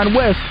by Design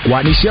West,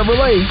 Gwatney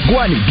Chevrolet,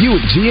 Gwatney Buick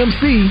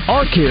GMC,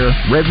 R-Care,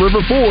 Red River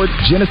Ford,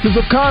 Genesis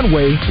of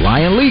Conway,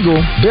 Lion Legal,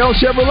 Bell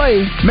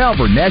Chevrolet,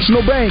 Malvern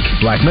National Bank,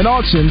 Blackman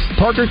Auctions,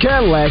 Parker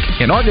Cadillac,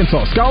 and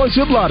Arkansas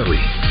Scholarship Lottery.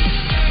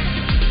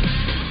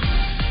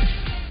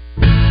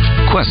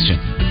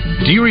 Question: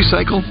 do you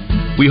recycle?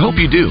 We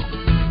hope you do,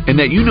 and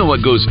that you know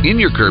what goes in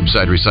your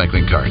curbside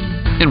recycling cart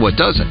and what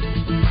doesn't.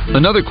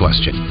 Another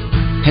question: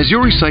 has your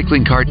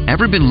recycling cart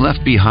ever been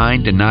left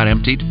behind and not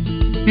emptied?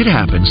 It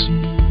happens.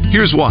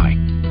 Here's why.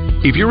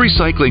 If your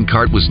recycling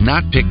cart was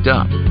not picked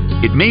up,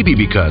 it may be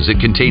because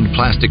it contained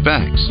plastic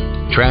bags,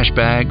 trash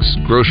bags,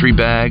 grocery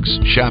bags,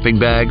 shopping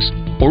bags,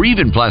 or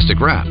even plastic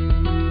wrap.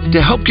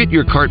 To help get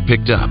your cart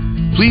picked up,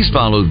 please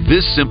follow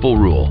this simple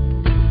rule.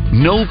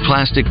 No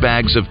plastic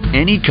bags of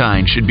any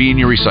kind should be in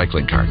your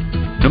recycling cart,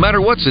 no matter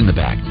what's in the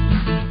bag.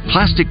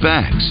 Plastic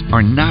bags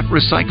are not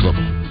recyclable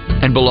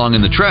and belong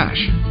in the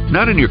trash,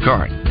 not in your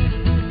cart.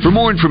 For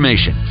more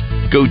information,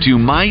 go to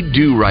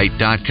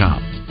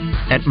mydoright.com.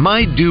 At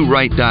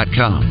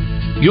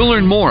mydoright.com, you'll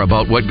learn more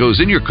about what goes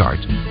in your cart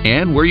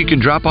and where you can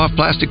drop off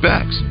plastic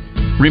bags.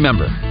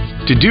 Remember,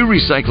 to do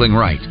recycling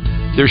right,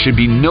 there should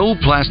be no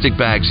plastic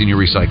bags in your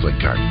recycling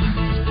cart.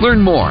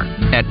 Learn more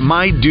at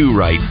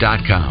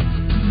mydoright.com.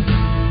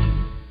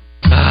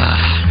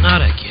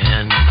 Not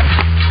again.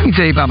 Let me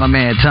tell you about my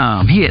man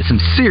Tom. He had some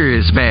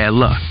serious bad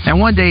luck. And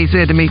one day he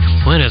said to me,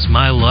 "When is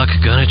my luck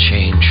gonna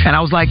change?" And I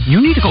was like, "You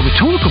need to go to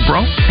Tunica,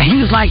 bro." And he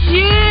was like,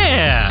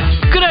 "Yeah,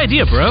 good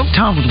idea, bro."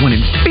 Tom was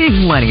winning big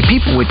money.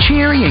 People were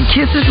cheering and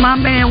kisses. My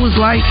man was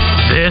like,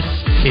 "This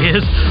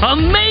is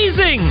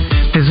amazing."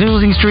 His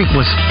losing streak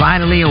was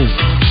finally over.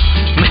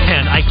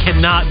 Man, I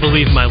cannot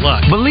believe my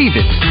luck. Believe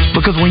it,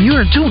 because when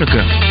you're in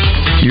Tunica,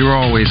 you're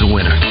always a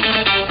winner.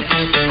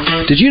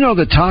 Did you know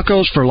that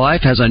Tacos for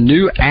Life has a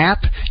new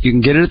app? You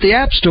can get it at the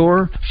App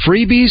Store.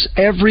 Freebies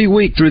every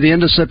week through the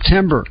end of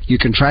September. You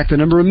can track the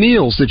number of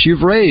meals that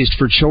you've raised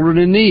for children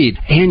in need.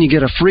 And you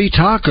get a free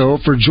taco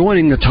for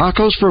joining the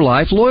Tacos for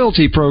Life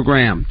loyalty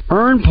program.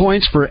 Earn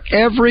points for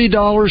every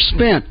dollar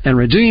spent and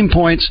redeem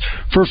points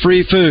for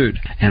free food.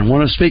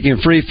 And speaking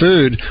of free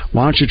food,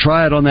 why don't you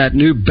try it on that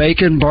new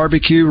bacon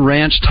barbecue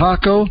ranch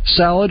taco,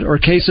 salad, or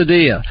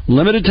quesadilla?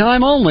 Limited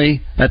time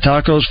only at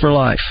Tacos for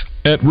Life.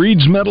 At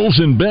Reed's Metals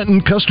in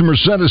Benton, customer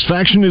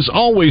satisfaction is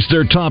always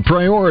their top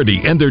priority,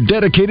 and they're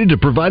dedicated to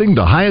providing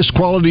the highest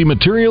quality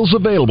materials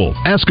available.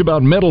 Ask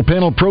about metal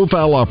panel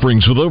profile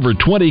offerings with over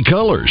 20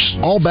 colors,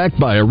 all backed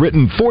by a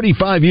written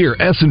 45-year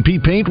S&P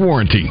paint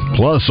warranty.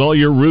 Plus, all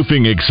your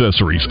roofing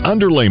accessories,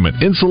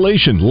 underlayment,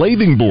 insulation,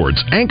 lathing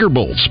boards, anchor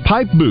bolts,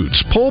 pipe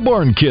boots, pole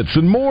barn kits,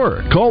 and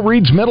more. Call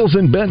Reed's Metals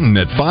in Benton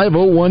at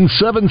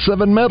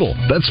 501-77-METAL.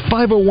 That's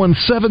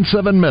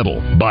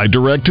 501-77-METAL. Buy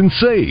direct and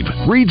save.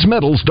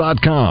 ReedsMetals.com.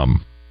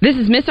 This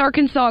is Miss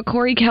Arkansas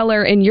Corey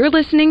Keller, and you're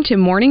listening to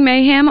Morning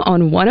Mayhem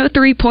on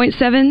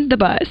 103.7 The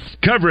Buzz.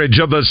 Coverage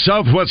of the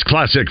Southwest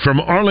Classic from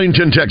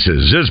Arlington,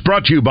 Texas is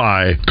brought to you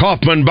by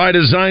Kaufman by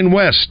Design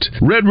West,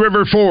 Red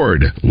River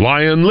Ford,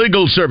 Lion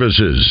Legal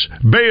Services,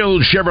 Bale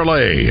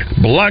Chevrolet,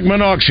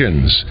 Blackman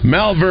Auctions,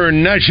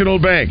 Malvern National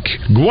Bank,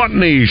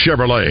 Gwatney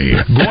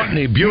Chevrolet,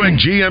 Gwatney Buick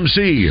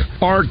GMC,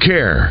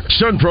 R-Care,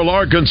 Central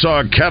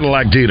Arkansas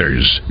Cadillac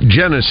Dealers,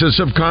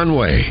 Genesis of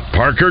Conway,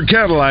 Parker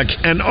Cadillac,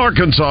 and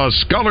Arkansas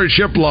Scholarship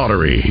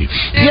Lottery.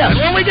 Yes,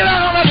 when we get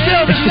out on that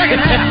field the second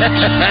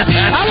half,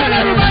 I want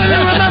everybody to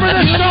remember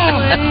this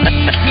song.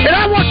 And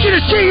I want you to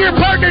see your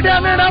partner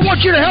down there, and I want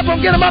you to help them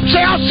get them up.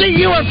 Say, "I'll see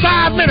you in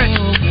 5 minutes."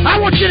 I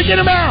want you to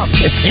get them out.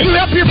 You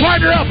help your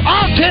partner up.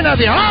 All 10 of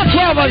you, all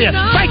 12 of you,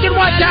 making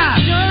one time.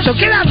 So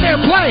get out there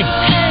and play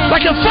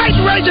like a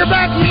fighting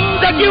Razorback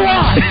that you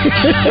are.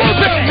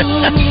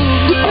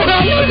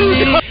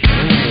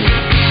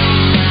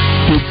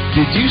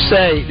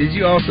 Did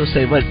you also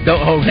say, what,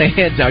 don't hold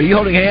hands? Are you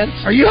holding hands?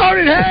 Are you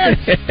holding hands?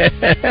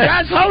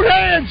 Guys, hold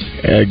hands.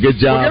 Good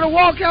job. We're going to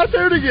walk out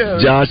there together.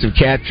 Josh, of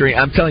capturing.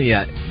 I'm telling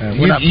you,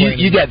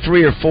 you got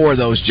 3 or 4 of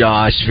those,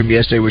 Josh, from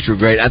yesterday, which were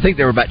great. I think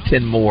there were about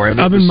 10 more. I mean,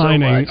 I've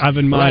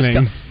been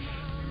mining.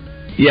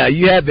 Yeah,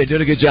 you have been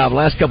doing a good job. The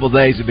last couple of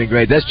days have been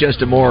great. That's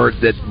Justin Moore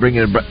that bring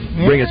us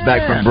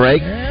back from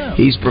break. Yeah.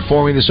 He's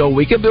performing this whole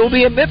weekend. But we'll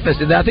be in Memphis,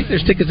 and I think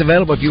there's tickets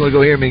available if you want to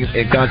go hear him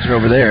in concert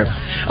over there.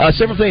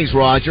 Several things,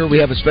 Roger. We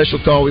have a special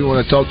call we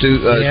want to talk to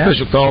a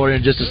special caller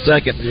in just a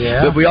second.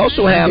 Yeah. But we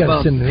also have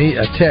send me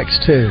a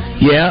text too.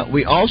 Yeah,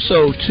 we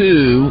also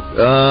too.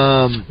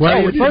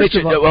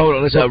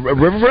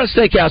 Riverfront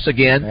Steakhouse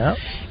again. Yep.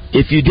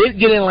 If you didn't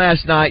get in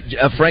last night,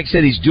 Frank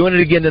said he's doing it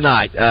again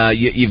tonight.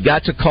 You've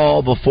got to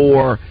call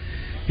before.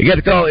 You got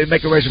to call and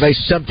make a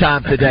reservation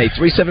sometime today.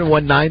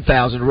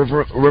 371-9000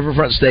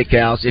 Riverfront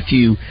Steakhouse. If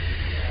you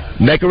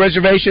make a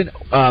reservation,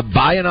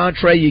 buy an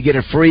entree, you get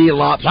a free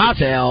lobster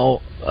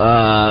tail.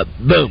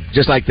 Boom,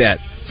 just like that.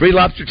 free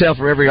lobster tail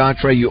for every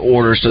entree you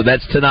order. So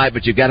that's tonight,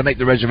 but you've got to make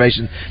the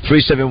reservation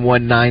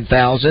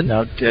 371-9000.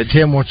 No,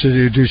 Tim wants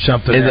to do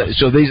something else.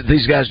 So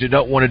these guys do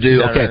not want to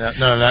do. Okay,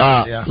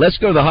 yeah. Let's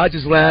go to the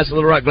Hodges Glass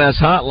Little Rock Glass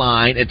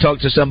hotline and talk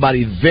to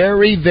somebody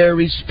very,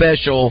 very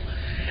special.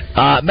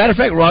 Matter of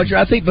fact, Roger,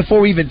 I think before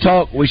we even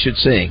talk, we should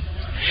sing.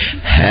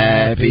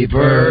 Happy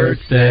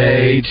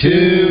birthday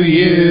to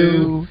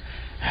you.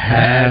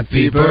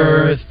 Happy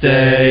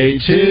birthday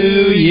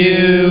to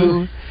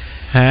you.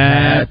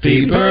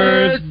 Happy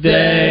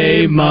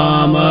birthday,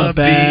 Mama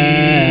B.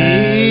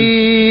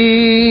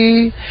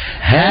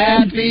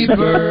 Happy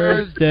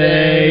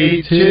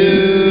birthday to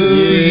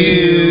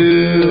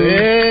you.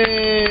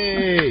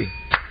 Hey.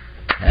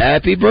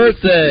 Happy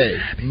birthday,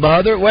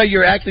 Mother. Well,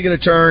 you're actually going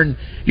to turn...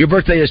 Your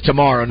birthday is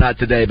tomorrow, not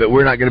today, but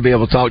we're not going to be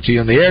able to talk to you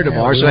on the air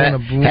tomorrow, so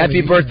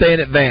happy birthday in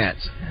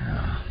advance.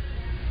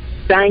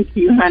 Thank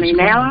you, honey.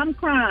 Now I'm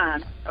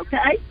crying,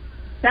 okay?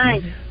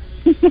 Thanks.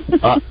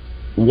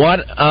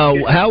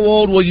 How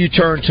old will you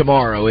turn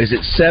tomorrow? Is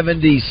it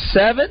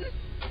 77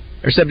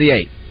 or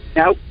 78?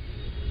 Nope.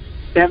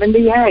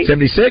 78.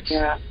 76?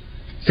 Yeah.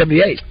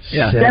 78.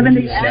 Yeah.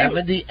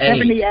 78.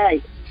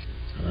 78.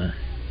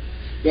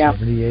 Yeah.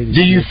 Do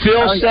you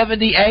feel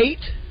 78?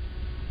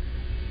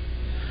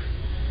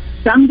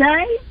 Some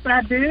days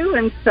I do,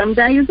 and some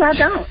days I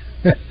don't.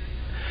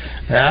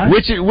 Some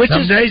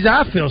days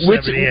I feel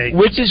 78.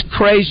 Which is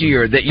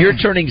crazier, that you're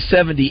turning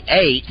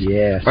 78,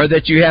 or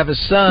that you have a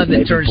son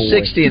that turns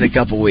 60 in a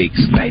couple weeks?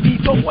 Baby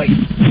boy.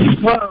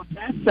 Well,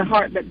 that's the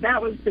heart. But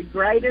that was the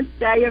greatest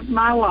day of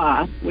my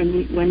life when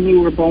you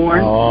were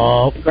born.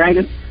 Oh, the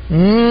greatest.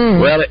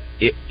 Well,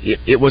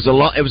 it was a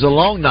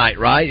long night,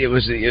 right? It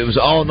was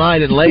all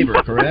night in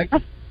labor, correct?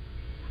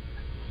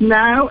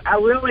 No,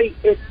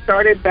 it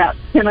started about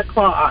 10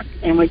 o'clock,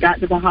 and we got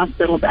to the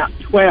hospital about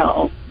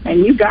 12,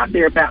 and you got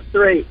there about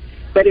 3.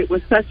 But it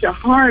was such a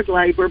hard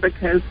labor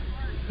because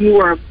you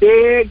were a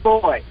big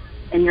boy,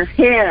 and your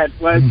head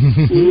was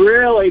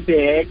really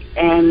big,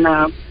 and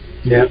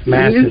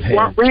massive you just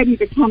weren't ready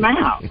to come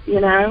out, you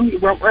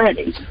weren't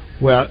ready.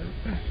 Well,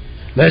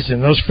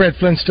 listen, those Fred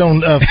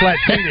Flintstone flat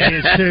feet of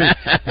his, too.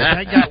 If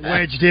they got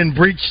wedged in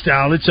breech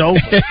style, it's over.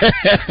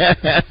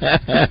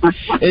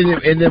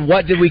 and then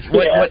what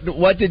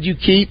did you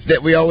keep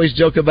that we always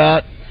joke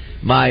about?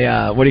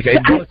 My what do you call it,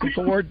 umbilical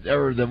cord,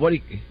 or the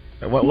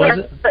what was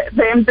it?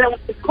 The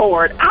umbilical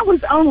cord. I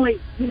was only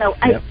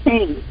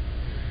 18,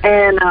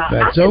 and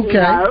that's I didn't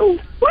know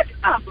what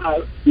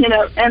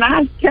and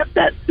I kept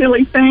that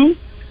silly thing.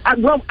 I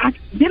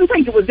didn't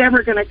think it was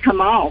ever going to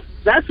come off.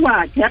 That's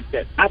why I kept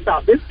it. I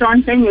thought this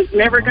darn thing was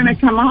never going to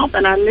come off,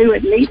 and I knew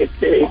it needed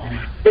to.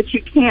 But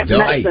you can't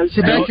make those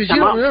things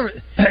come off.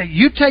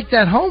 You take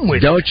that home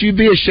with you. Don't you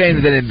be ashamed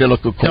of that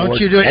umbilical cord. Don't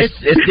you do it.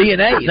 It's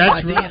DNA.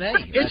 That's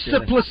DNA. It's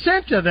the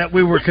placenta that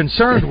we were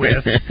concerned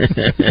with.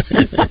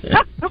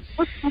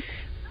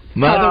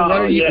 Mother,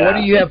 what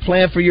do you have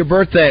planned for your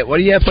birthday? What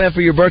do you have planned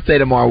for your birthday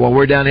tomorrow while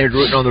we're down here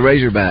rooting on the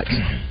Razorbacks?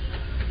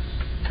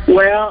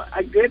 Well,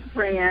 a good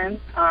friend,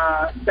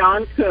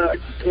 Don Cook,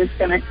 is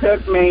going to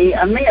cook me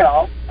a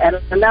meal at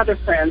another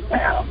friend's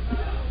house.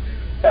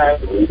 So,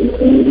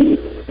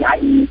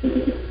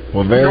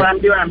 well, very, what I'm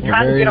doing, I'm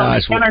trying to get on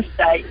the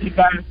interstate to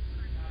go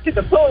to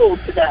the pool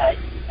today.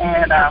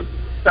 And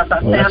so if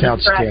I sound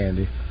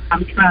distracted,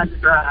 I'm trying to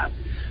drive.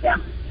 Yeah.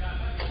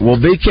 Well,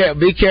 be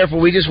careful.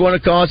 We just want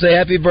to call and say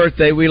happy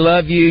birthday. We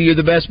love you. You're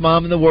the best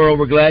mom in the world.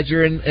 We're glad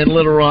you're in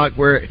Little Rock,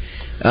 where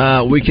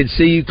we can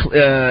see you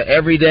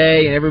every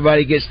day, and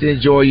everybody gets to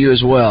enjoy you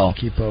as well.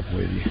 Keep up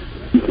with you.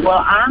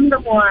 Well, I'm the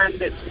one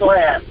that's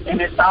blessed,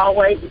 and it's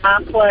always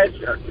my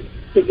pleasure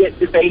to get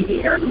to be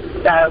here.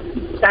 So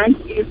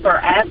thank you for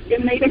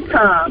asking me to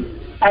come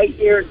 8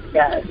 years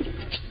ago.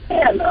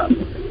 And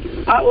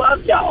I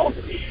love y'all.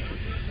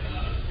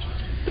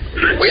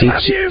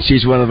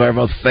 She's one of our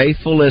most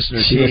faithful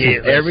listeners. She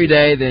listens every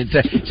day.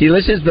 She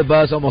listens to the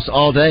Buzz almost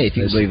all day, if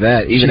you can believe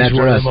that. Even she's after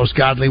one us. of the most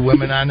godly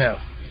women I know.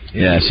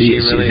 Yeah, she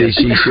really is.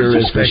 She sure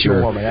is, for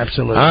sure. Woman,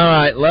 absolutely. All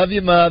right, love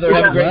you, Mother.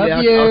 Have a great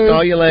day. I'll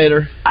call you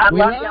later. I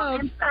love y'all,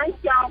 and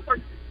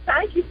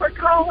thank you for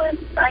calling.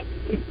 Thank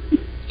you.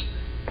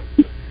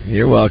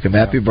 You're welcome.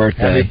 Happy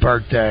birthday. Happy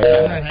birthday.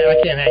 I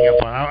can't hang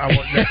up on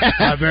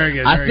her. Very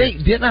good. I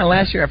think, didn't I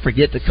last year I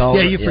forget to call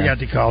her? Yeah, you forgot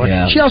to call her.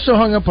 Yeah. She also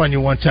hung up on you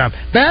one time.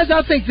 Baz,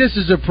 I think this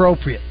is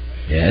appropriate.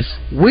 Yes.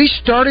 We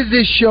started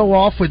this show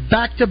off with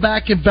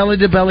back-to-back and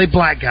belly-to-belly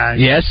black guys.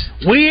 Yes.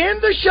 We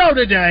end the show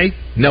today.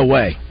 No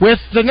way. With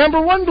the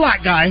number one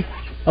black guy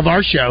of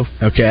our show.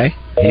 Okay.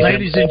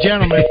 Ladies and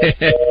gentlemen.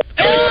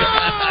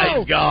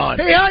 He's gone.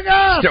 He hung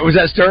up. Was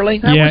that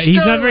Sterling? Yeah, he's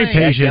not very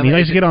patient. He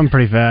likes to get on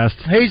pretty fast.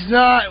 He's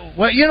not.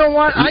 Well, you know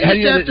what? I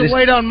used to have to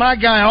wait on my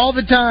guy all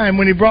the time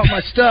when he brought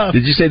my stuff.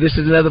 Did you say this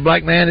is another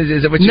black man?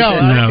 Is that what you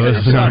said? No,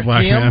 this is not a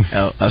black man.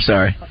 Oh, I'm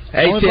sorry.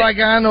 The only black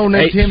guy I know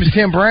named Tim is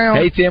Tim Brown.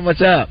 Hey, Tim,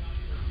 what's up?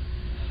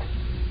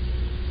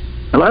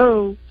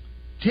 Hello.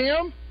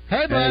 Tim?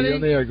 Hey, buddy. Hey, you're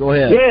there. Go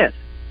ahead.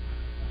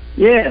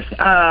 Yes.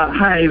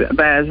 Hi,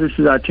 Baz. This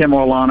is Tim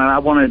Orlando. I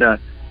wanted to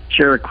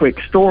share a quick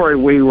story.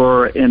 We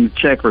were in the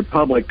Czech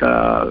Republic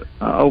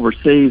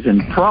overseas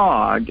in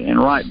Prague, and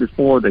right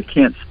before the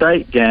Kent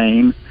State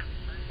game,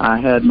 I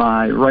had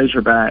my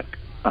Razorback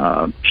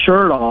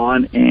shirt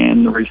on,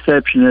 and the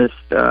receptionist,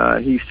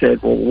 he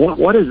said, well,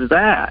 what is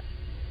that?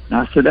 And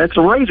I said, that's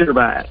a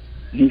Razorback.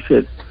 He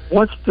said,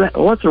 what's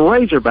a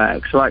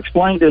Razorback? So I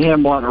explained to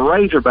him what a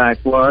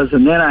Razorback was,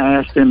 and then I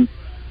asked him,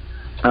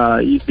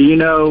 do you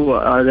know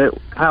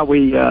how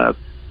we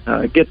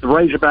get the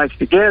Razorbacks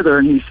together?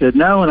 And he said,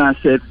 no. And I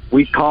said,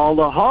 we call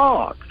the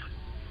Hogs.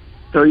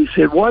 So he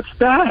said, what's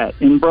that?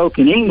 In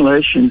broken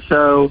English. And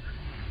so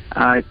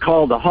I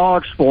called the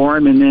Hogs for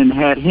him and then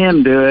had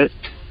him do it.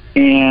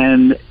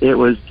 And it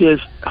was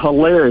just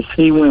hilarious.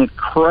 He went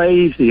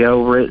crazy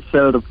over it.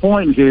 So the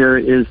point here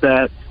is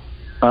that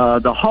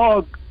the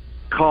Hog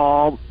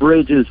call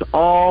bridges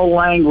all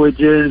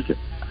languages,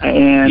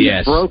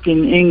 and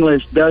broken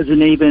English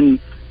doesn't even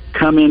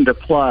come into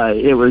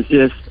play. It was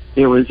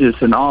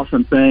just an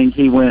awesome thing.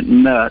 He went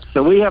nuts.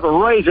 So we have a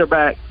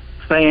Razorback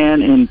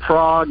fan in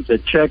Prague, the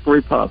Czech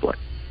Republic.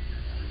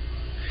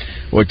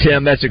 Well,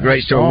 Tim, that's a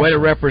great story. Awesome. Way to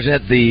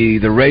represent the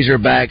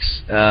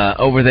Razorbacks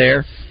over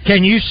there.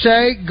 Can you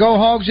say "Go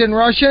Hogs" in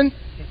Russian?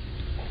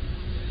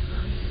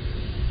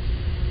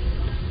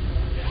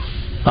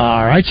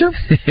 All right, sir.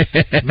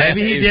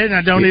 Maybe he did, and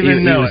I don't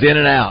even know. He was in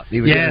and out.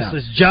 Yes,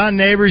 it's John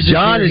Neighbors.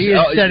 John is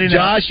setting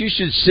Josh, up. you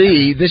should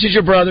see. This is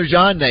your brother,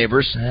 John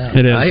Neighbors. Yeah.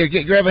 It is.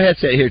 Here, grab a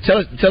headset here.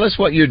 Tell us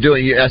what you're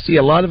doing. I see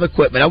a lot of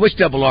equipment. I wish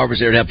Double R was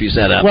there to help you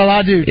set up. Well,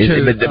 I do,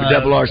 too. But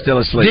Double R's still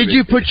asleep. Did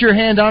you put your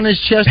hand on his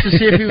chest to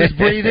see if he was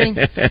breathing?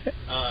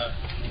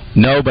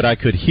 No, but I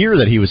could hear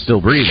that he was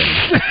still breathing.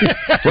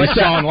 What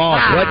time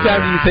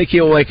do you think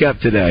he'll wake up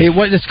today?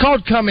 It's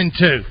called coming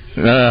to.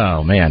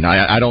 Oh man,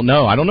 I don't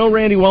know. I don't know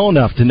Randy well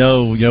enough to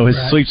know his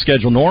sleep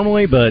schedule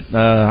normally, but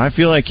I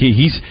feel like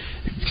he's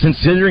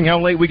considering how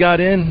late we got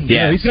in.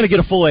 Yeah, he's going to get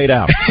a full 8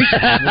 hours.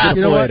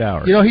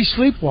 He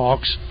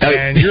sleepwalks,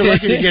 and you're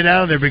lucky to get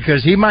out of there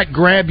because he might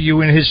grab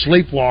you in his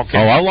sleepwalking.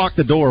 Oh, I locked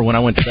the door when I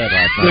went to bed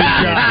last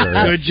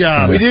night. Good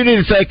job. We do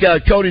need to thank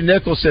Cody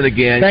Nicholson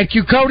again. Thank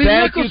you, Cody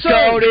Nicholson.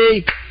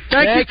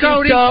 Thank you,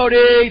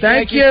 Cody.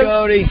 Thank you,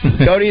 Cody.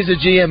 Cody is a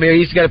GM here.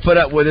 He's got to put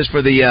up with us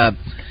for the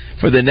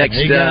next.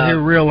 He got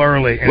here real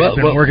early, and it's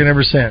been working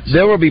ever since.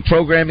 There will be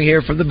programming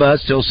here from the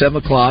bus till 7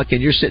 o'clock,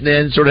 and you're sitting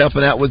in, sort of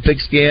helping out with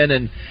Pigskin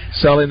and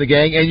Sully and the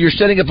gang, and you're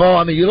setting up all.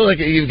 I mean, you look like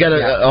you've got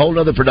a whole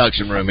other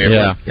production room here.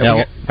 Yeah.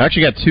 I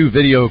actually got 2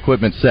 video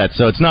equipment sets,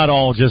 so it's not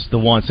all just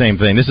the same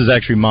thing. This is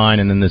actually mine,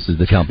 and then this is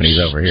the company's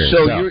over here.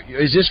 So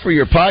is this for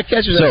your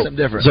podcast, or is that something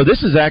different? So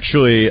this is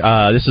actually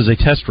this is a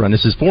test run.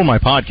 This is for my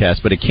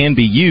podcast, but it can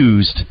be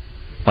used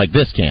like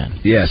this can.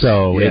 Yes.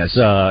 So it's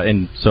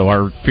and so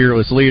our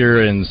fearless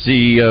leader and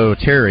CEO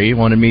Terry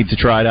wanted me to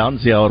try it out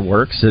and see how it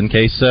works in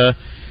case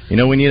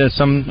we need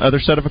some other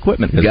set of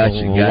equipment.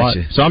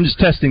 Gotcha. So I'm just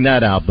testing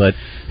that out, but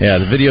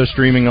the video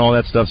streaming, all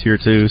that stuff's here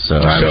too.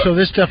 So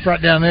this stuff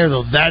right down there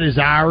though, that is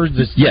ours.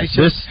 Yes,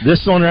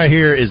 this one right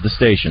here is the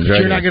station's.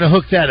 But you're not going to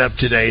hook that up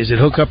today. Is it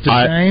hook up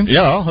the same?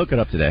 Yeah, I'll hook it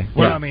up today.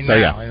 Well, I mean,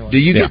 anyway. Do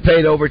you get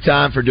paid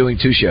overtime for doing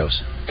 2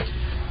 shows?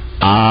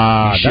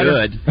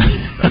 Should.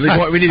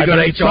 We need to go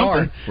to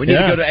HR. We need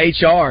to go to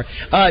HR.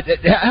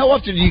 How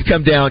often do you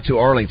come down to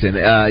Arlington?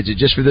 Is it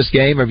just for this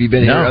game, or have you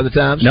been here other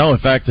times? No, in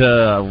fact,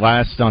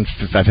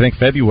 I think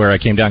February, I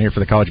came down here for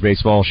the college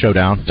baseball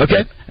showdown.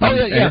 Okay.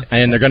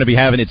 And they're going to be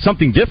having it's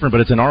something different, but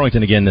it's in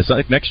Arlington again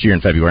next year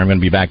in February. I'm going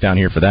to be back down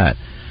here for that.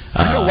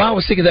 I don't know why I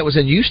was thinking that was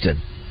in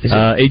Houston.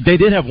 They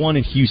did have one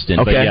in Houston,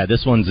 but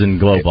this one's in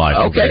Globe Life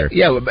over there,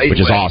 which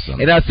is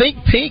awesome. And I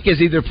think Pink is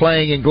either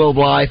playing in Globe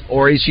Life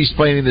or she's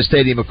playing in the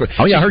stadium.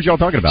 Oh, yeah, I heard y'all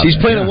talking about She's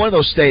playing in one of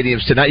those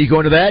stadiums tonight. You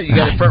going to that? You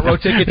got a front row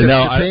ticket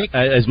to Pink?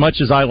 As much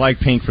as I like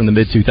Pink from the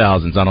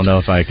mid-2000s, I don't know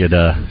if I could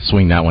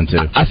swing that one, too.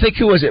 I think,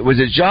 who was it? Was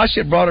it Josh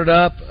that brought it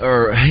up?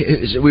 Or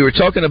we were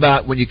talking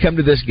about when you come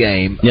to this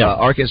game,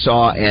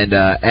 Arkansas and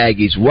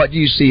Aggies, what do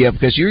you see?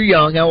 Because you're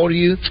young. How old are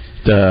you?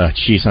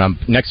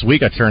 Next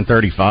week I turn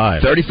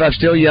 35. 35,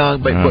 still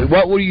young, but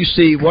what will you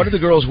see? What do the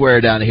girls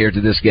wear down here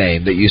to this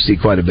game that you see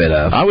quite a bit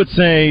of? I would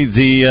say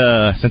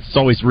since it's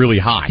always really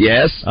hot.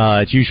 Yes,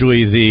 it's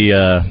usually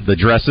the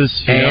dresses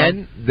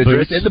and the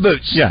boots. And the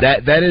boots. Yeah,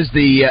 that is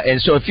the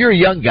and so if you're a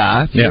young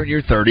guy, if you're in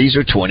your 30s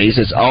or 20s,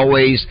 it's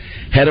always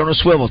head on a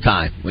swivel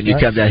time when you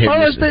come down here.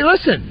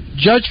 Listen,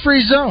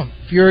 judge-free zone.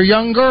 If you're a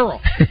young girl,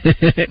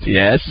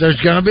 yes,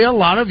 there's going to be a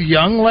lot of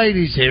young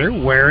ladies here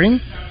wearing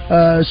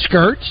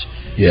skirts.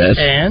 Yes,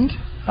 and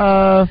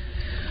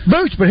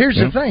boots. But here's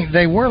the thing: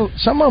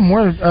 some of them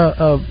wear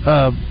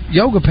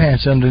yoga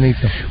pants underneath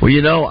them. Well,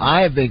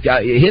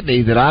 it hit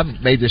me that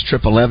I've made this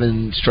trip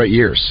 11 straight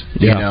years.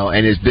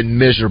 And it's been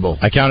miserable.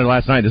 I counted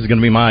last night. This is going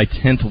to be my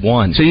 10th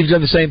one. So you've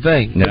done the same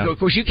thing. Yeah. Of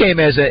course, you came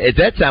at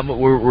that time.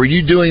 Were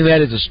you doing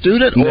that as a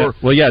student or?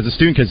 Well, yeah, as a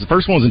student, because the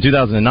first one was in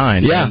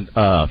 2009. Yeah. And,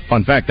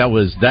 fun fact: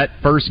 that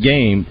first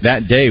game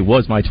that day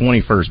was my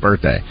 21st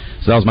birthday.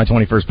 So that was my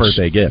 21st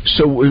birthday gift.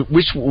 So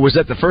which was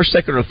that? The first,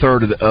 second, or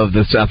third of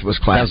the Southwest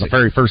Classic? That was the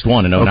very first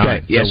one in 09.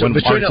 Okay, yeah, so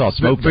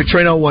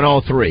Vitrino won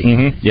all three.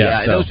 Mm-hmm.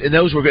 Yeah, and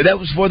those were good. That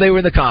was before they were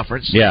in the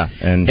conference. Yeah,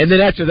 and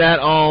then after that,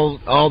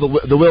 all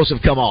the wheels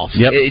have come off.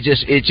 Yep.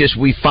 It just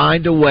we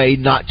find a way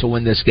not to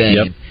win this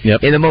game.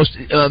 Yep. In the most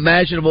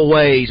imaginable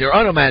ways, or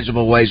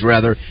unimaginable ways,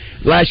 rather.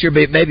 Last year,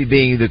 maybe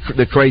being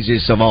the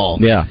craziest of all.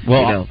 Yeah.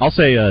 Well, I'll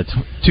say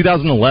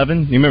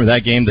 2011. You remember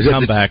that game, the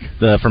comeback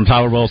from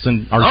Tyler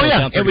Wilson.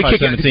 And we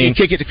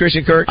kick it to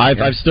Christian Kirk.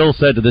 I've still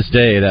said to this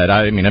day that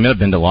I mean I've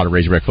been to a lot of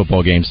Razorback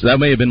football games. So that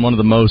may have been one of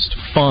the most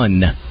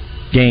fun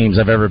games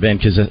I've ever been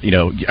because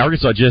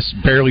Arkansas just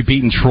barely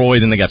beaten Troy,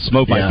 then they got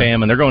smoked by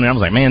Bama, and they're going. I was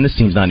like, man, this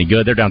team's not any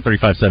good. They're down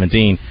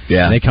 35-17.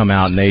 Yeah, and they come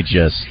out and they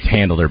just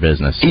handle their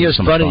business. It's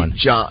funny, fun.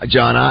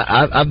 John.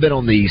 I've been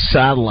on the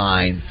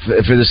sideline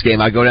for this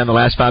game. I go down the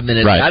last 5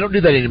 minutes. Right. I don't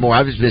do that anymore.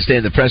 I've just been staying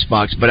in the press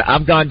box, but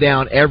I've gone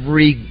down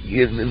every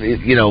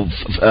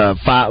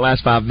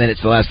last 5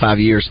 minutes the last 5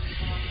 years.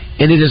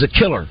 And it is a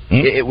killer.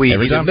 We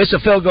either miss a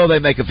field goal, they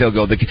make a field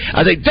goal.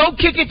 I think, don't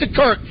kick it to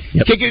Kirk.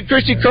 Yep. Kick it to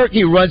Christian Kirk,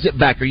 he runs it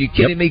back. Are you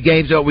kidding me?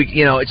 Games,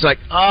 it's like,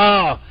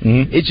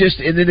 It just,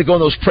 and then to go in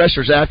those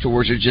pressers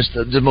afterwards are just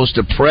the most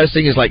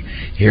depressing. It's like,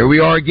 here we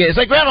are again. It's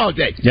like Groundhog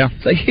Day. Yeah.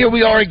 It's like, here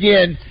we are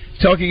again.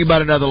 Talking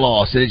about another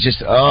loss, and it's just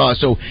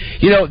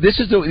this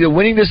is the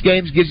winning this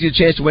game gives you a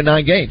chance to win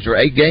 9 games or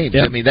 8 games.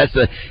 Yeah. I mean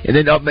and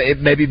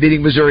then maybe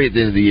beating Missouri at the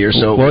end of the year.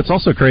 So it's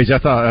also crazy. I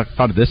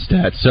thought of this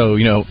stat. So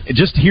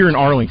just here in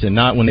Arlington,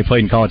 not when they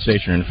played in College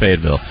Station or in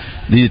Fayetteville,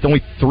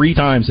 only 3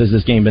 times has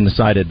this game been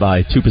decided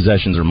by 2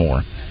 possessions or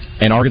more.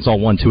 And Arkansas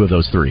won 2 of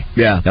those 3.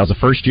 Yeah, that was the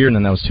first year, and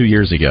then that was 2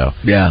 years ago.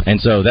 Yeah, and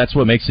so that's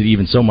what makes it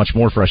even so much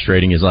more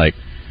frustrating. Is like.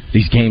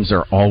 These games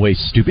are always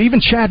stupid.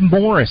 Even Chad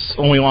Morris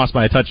only lost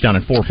by a touchdown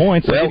and 4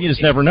 points. Well, you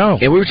just never know.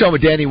 And we were talking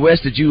with Danny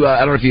West. Did you?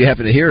 I don't know if you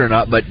happen to hear it or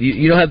not, but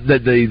you don't have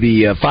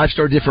the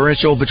 5-star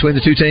differential between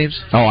the 2 teams.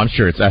 Oh, I'm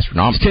sure it's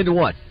astronomical. It's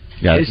 10-1.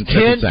 Yeah, it's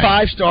 10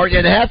 5-stars,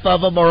 and half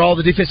of them are all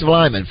the defensive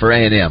linemen for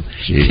A&M.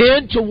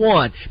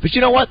 10-1. But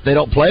you know what? They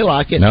don't play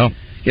like it. No.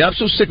 Yeah, I'm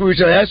so sick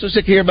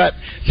of hearing about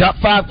top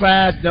 5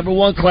 class, number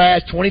 1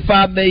 class,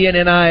 $25 million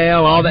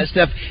NIL, all that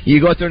stuff.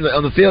 You go out there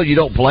on the field, you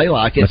don't play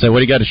like it. I say, what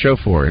do you got to show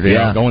for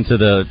it? Going to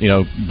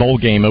the bowl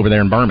game over there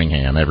in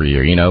Birmingham every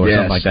year, or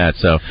something like that.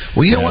 So,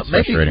 well, you know what?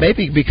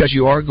 Maybe because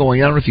you are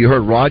going. I don't know if you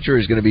heard Roger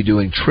is going to be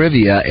doing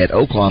trivia at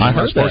Oklahoma. I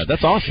heard that.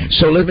 That's awesome.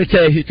 So let me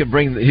tell you who can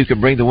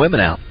bring the women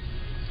out.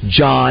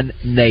 John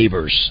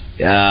Neighbors.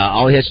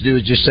 All he has to do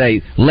is just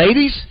say,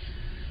 "Ladies,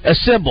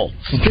 assemble."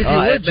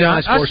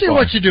 I've seen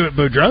what you do at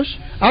Boudreaux's.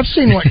 I've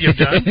seen what you've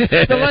done.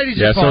 The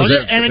ladies have followed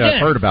it. And again,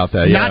 I've heard about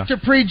that. Not to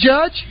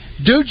prejudge.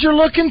 Dudes you're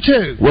looking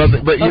to. Well,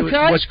 but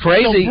what's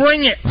crazy? So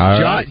bring it.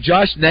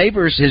 Josh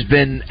Neighbors has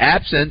been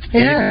absent.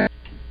 Yeah.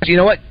 You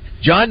know what?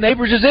 John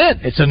Neighbors is in.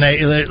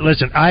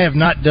 Listen, I have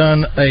not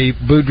done a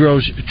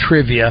Boudreaux's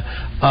trivia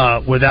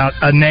without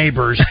a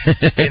Neighbors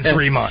in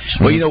 3 months.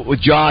 Well, with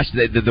Josh,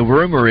 the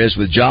rumor is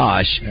with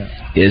Josh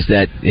is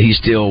that he's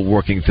still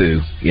working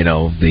through,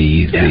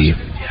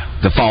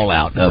 the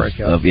fallout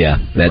of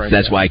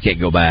that's why he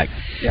can't go back.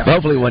 Yeah.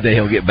 Hopefully one day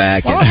he'll get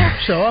back. I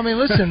hope so. I mean,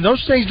 listen,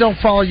 those things don't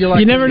follow you like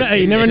you never know.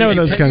 You never know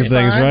those kinds of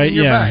things, right?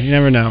 Yeah, you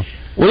never know.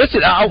 Well,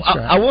 listen,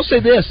 I will say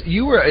this.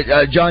 You were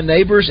John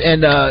Neighbors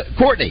and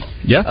Courtney.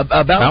 Yeah.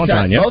 About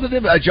Valentine, both of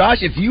them. Josh,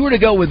 if you were to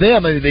go with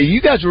them, I mean,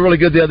 you guys were really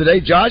good the other day.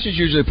 Josh is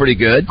usually pretty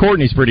good.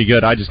 Courtney's pretty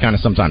good. I just kind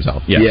of sometimes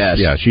help. Yeah. Yes.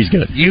 Yeah, she's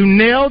good. You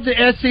nailed the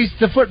SEC,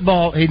 the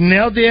football. He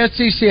nailed the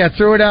SEC. I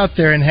threw it out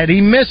there, and had he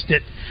missed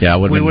it, yeah, it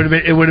would have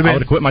been. I would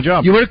have quit my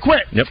job. You would have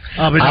quit. Yep.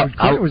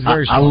 But it was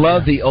very small. I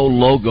love the old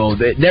logo.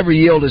 It never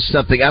yielded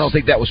something. I don't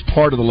think that was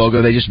part of the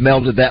logo. They just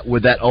melded that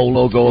with that old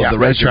logo of the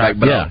Razorback.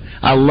 But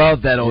I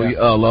love that old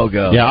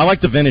logo. Yeah, I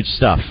like the vintage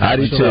stuff. I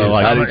do too.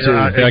 I do too.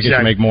 I get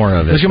to make more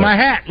of it. Look at my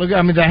hat. Look,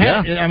 I mean the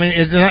hat. Yeah. I mean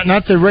it's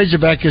not the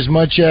Razorback as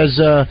much as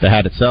the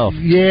hat itself.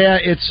 Yeah,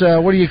 it's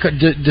what do you call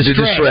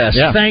distress?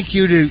 Yeah. Thank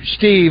you to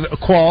Steve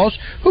Qualls,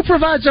 who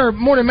provides our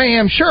Morning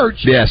Mayhem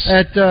shirts. Yes.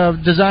 At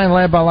Design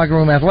Lab by Locker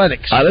Room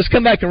Athletics. Let's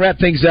come back and wrap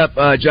things up,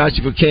 Josh,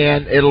 if we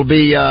can. It'll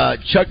be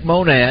Chuck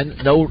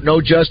Monan,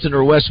 no Justin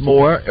or Wes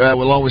Moore,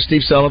 along with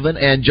Steve Sullivan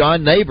and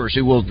John Neighbors,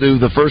 who will do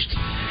the first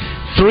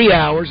 3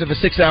 hours of a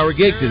 6-hour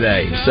gig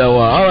today. So,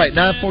 all right,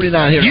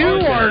 9:49 here.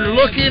 You are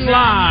looking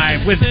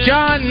live with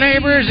John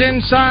Neighbors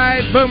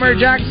inside Boomer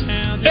Jacks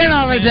in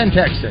Arlington,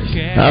 Texas.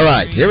 All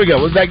right, here we go.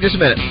 We'll be back in just a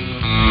minute.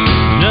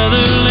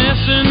 Another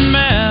lesson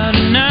about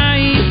a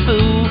naive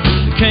fool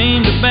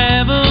came to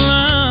Babylon.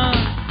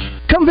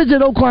 Come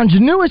visit Oaklawn's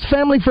newest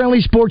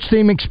family-friendly sports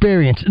theme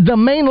experience, the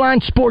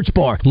Mainline Sports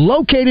Bar,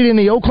 located in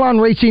the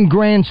Oaklawn Racing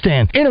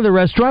Grandstand. Enter the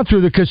restaurant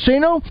through the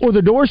casino or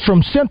the doors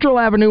from Central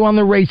Avenue on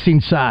the racing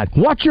side.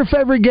 Watch your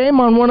favorite game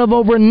on one of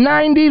over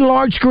 90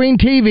 large-screen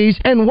TVs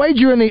and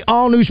wager in the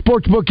all-new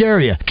sportsbook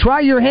area.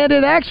 Try your hand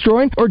at axe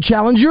throwing or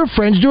challenge your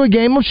friends to a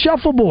game of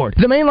shuffleboard.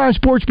 The Mainline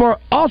Sports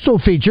Bar also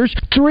features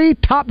 3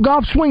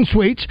 Topgolf swing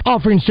suites,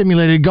 offering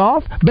simulated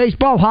golf,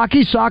 baseball,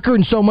 hockey, soccer,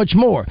 and so much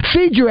more.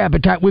 Feed your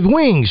appetite with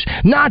wings,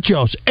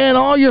 nachos, and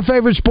all your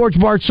favorite sports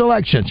bar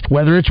selections.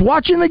 Whether it's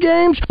watching the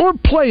games or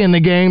playing the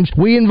games,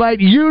 we invite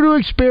you to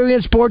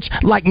experience sports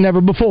like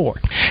never before.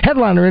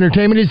 Headliner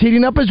Entertainment is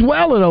heating up as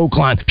well at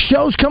Oakland.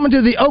 Shows coming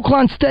to the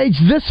Oakland stage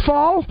this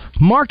fall: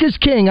 Marcus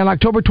King on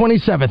October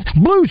 27th,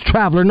 Blues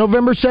Traveler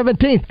November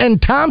 17th,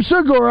 and Tom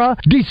Segura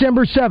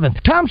December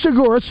 7th. Tom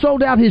Segura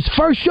sold out his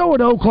first show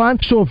at Oakland,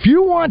 so if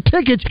you want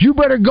tickets, you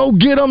better go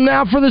get them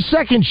now for the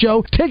second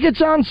show.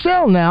 Tickets on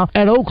sale now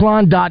at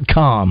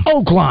Oakland.com.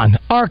 Oakland,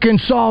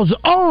 Arkansas's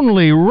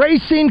only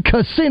racing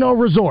casino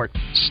resort.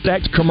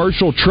 Stacked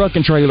Commercial Truck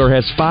and Trailer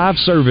has 5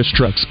 service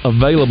trucks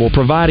available,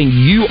 providing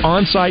you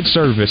on-site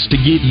service to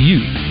get you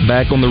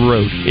back on the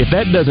road. If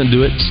that doesn't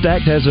do it,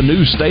 Stacked has a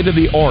new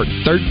state-of-the-art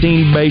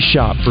 13-bay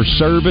shop for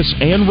service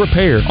and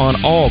repair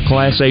on all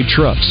Class A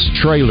trucks,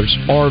 trailers,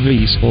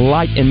 RVs,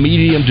 light and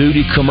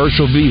medium-duty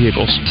commercial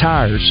vehicles,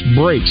 tires,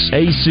 brakes,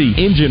 AC,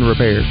 engine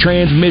repair,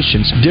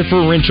 transmissions,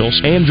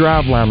 differentials, and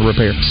driveline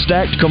repair.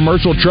 Stacked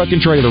Commercial Truck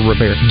and Trailer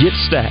Repair. Get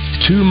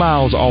Stacked 2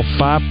 miles off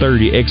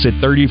 530 exit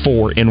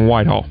 34 in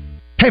Whitehall.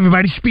 Hey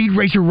everybody, Speed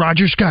Racer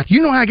Roger Scott.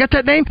 You know how I got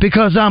that name?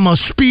 Because I'm a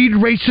speed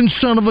racing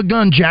son of a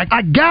gun, Jack.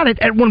 I got it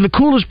at one of the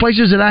coolest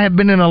places that I have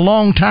been in a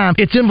long time.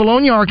 It's in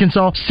Valonia,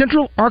 Arkansas,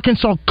 Central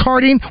Arkansas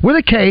Karting with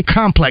a K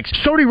Complex.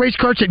 SOTY race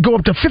carts that go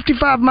up to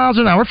 55 miles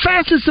an hour,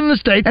 fastest in the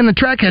state, and the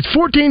track has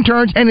 14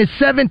 turns and is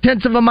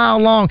 0.7 of a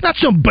mile long. Not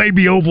some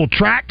baby oval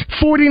track.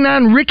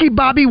 49 Ricky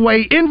Bobby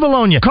Way in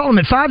Valonia. Call them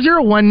at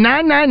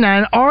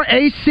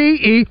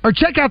 501-999-RACE or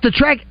check out the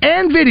track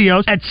and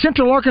videos at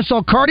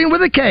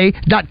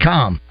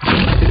CentralArkansasKartingWithAK.com.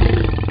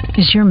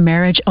 Is your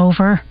marriage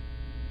over?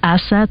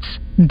 Assets,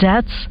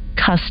 debts,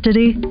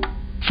 custody?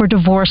 For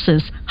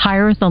divorces,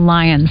 hire the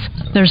Lions.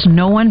 There's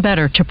no one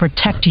better to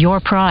protect your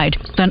pride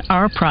than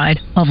our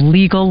pride of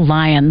Legal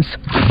Lions.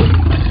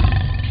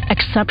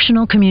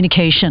 Exceptional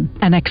communication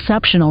and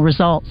exceptional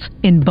results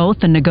in both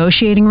the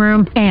negotiating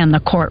room and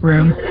the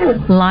courtroom.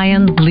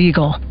 Lion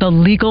Legal, the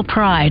legal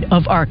pride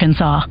of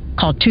Arkansas.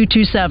 Call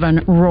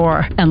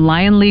 227-ROAR and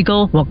Lion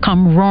Legal will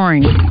come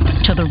roaring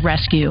to the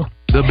rescue.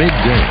 The Big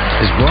Game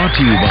is brought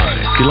to you by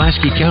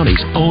Pulaski County's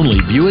only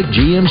Buick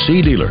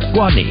GMC dealer,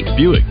 Guadney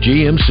Buick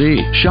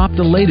GMC. Shop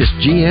the latest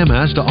GM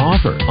has to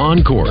offer: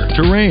 Encore,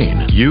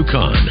 Terrain,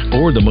 Yukon,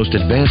 or the most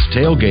advanced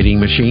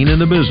tailgating machine in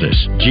the business,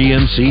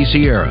 GMC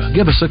Sierra.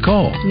 Give us a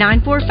call,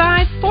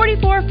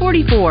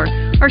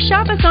 945-4444, or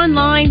shop us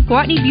online,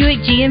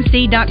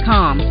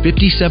 GuadneyBuickGMC.com.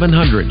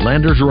 5700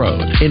 Landers Road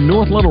in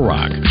North Little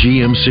Rock.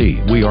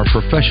 GMC, we are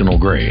professional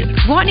grade.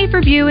 Guadney for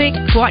Buick,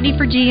 Guadney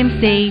for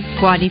GMC,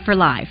 Guadney for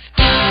life.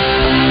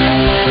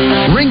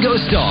 Ringo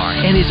Starr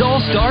and his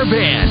all-star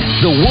band.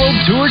 The World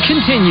Tour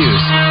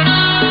continues.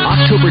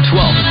 October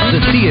 12th,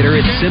 the theater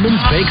at Simmons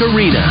Bank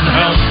Arena.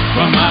 Help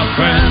from my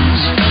friends.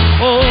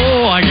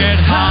 Oh, I get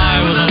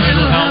high with a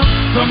little help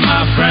from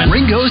my friends.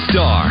 Ringo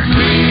Starr.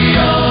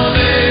 Rio,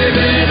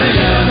 baby, the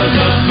yellow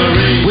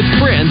submarine. With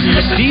friends,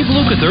 Steve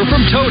Lukather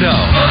from Toto.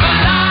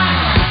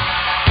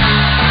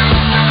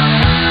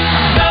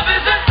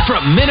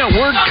 From Men at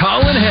Work,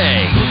 Colin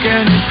Hay.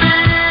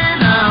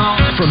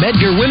 From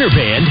Edgar Winter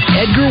Band,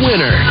 Edgar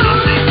Winter.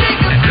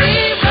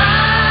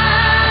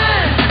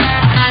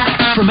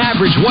 From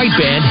Average White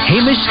Band,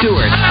 Hamish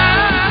Stewart.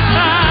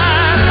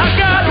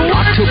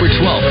 October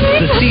 12th,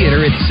 the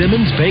theater at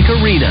Simmons Bank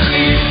Arena.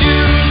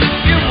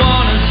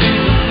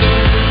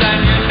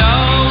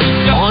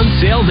 On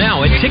sale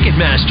now at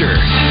Ticketmaster.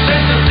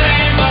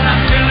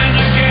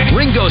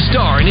 Ringo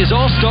Starr and his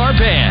all-star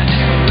band.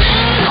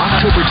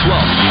 October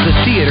 12th, the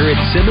theater at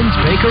Simmons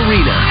Bank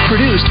Arena.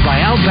 Produced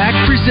by Outback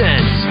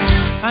Presents.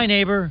 Hi,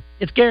 neighbor.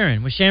 It's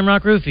Garen with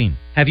Shamrock Roofing.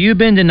 Have you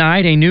been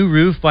denied a new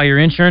roof by your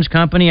insurance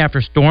company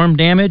after storm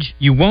damage?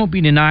 You won't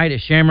be denied at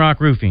Shamrock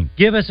Roofing.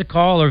 Give us a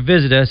call or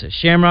visit us at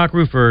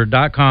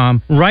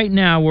shamrockroofer.com. Right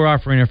now, we're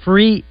offering a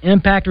free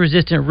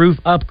impact-resistant roof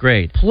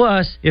upgrade.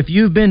 Plus, if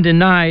you've been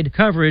denied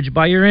coverage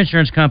by your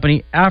insurance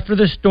company after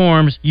the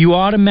storms, you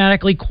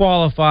automatically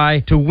qualify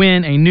to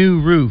win a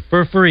new roof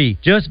for free.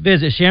 Just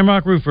visit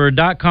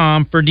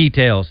shamrockroofer.com for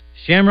details.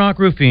 Shamrock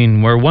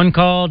Roofing, where one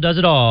call does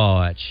it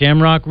all, at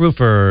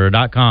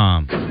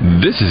shamrockroofer.com.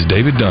 This is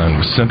David Dunn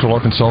with Central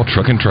Arkansas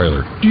Truck and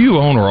Trailer. Do you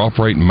own or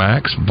operate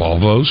Max,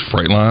 Volvos,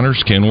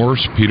 Freightliners,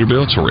 Kenworths,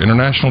 Peterbilts, or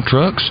international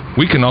trucks?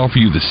 We can offer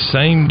you the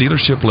same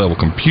dealership-level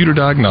computer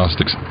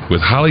diagnostics with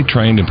highly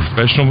trained and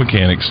professional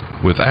mechanics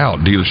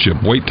without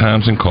dealership wait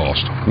times and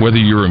cost. Whether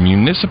you're a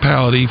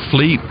municipality,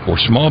 fleet, or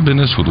small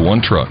business with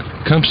one truck,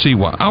 come see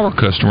why our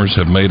customers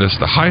have made us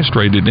the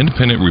highest-rated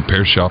independent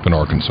repair shop in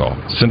Arkansas.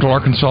 Central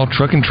Arkansas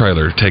Truck and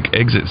Trailer. Take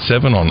exit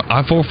 7 on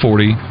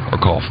I-440 or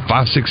call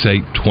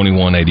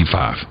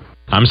 568-2185.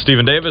 I'm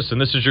Stephen Davis, and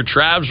this is your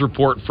Travs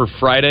report for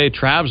Friday.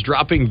 Travs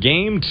dropping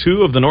Game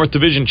 2 of the North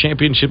Division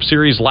Championship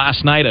Series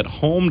last night at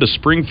home to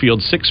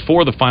Springfield,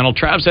 6-4 the final.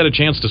 Travs had a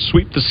chance to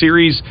sweep the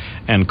series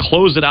and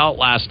close it out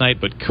last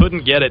night, but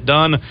couldn't get it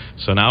done.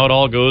 So now it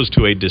all goes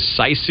to a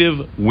decisive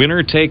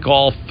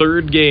winner-take-all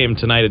third game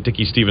tonight at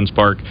Dickey-Stevens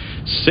Park.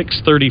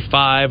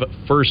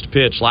 6:35 first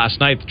pitch.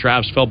 Last night, the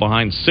Travs fell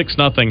behind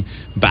 6-0,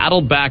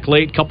 battled back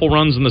late, couple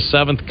runs in the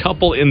 7th,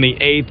 couple in the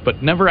 8th,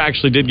 but never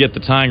actually did get the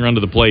tying run to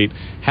the plate.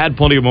 Had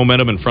plenty of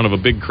momentum in front of a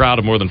big crowd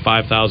of more than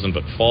 5,000,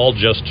 but fall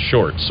just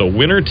short. So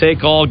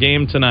winner-take-all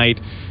game tonight.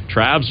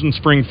 Travs in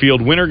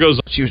Springfield. Winner goes.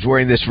 She was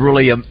wearing this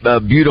really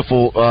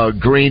beautiful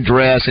green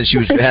dress, and she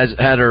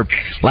had her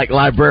like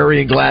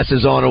librarian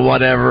glasses on or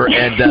whatever.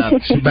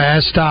 And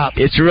Baz, stop.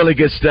 It's really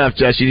good stuff,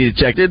 Josh. You need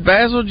to check. Did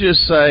Basil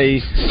just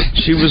say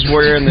she was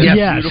wearing this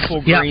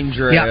beautiful green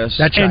dress? Yeah,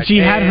 that's right. And she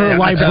had her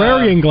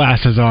librarian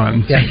glasses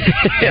on.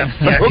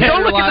 Well,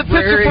 don't look at the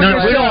picture.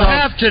 No, we don't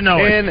have to know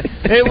it. And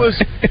it was,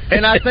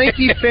 and I think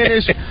he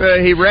finished.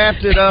 He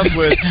wrapped it up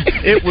with,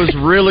 "It was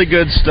really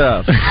good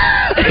stuff."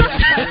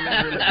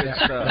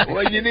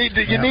 Well, you need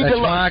to. That's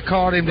why I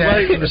called him to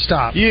ask him to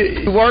stop.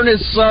 You weren't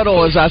as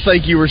subtle as I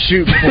think you were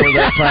shooting for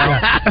there,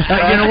 pal.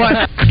 You know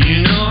what?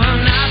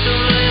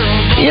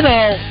 You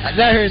know,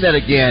 now hearing that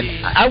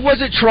again, I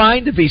wasn't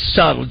trying to be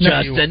subtle,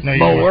 Justin. No,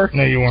 you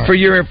weren't. For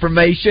your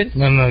information.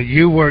 No,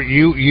 you were.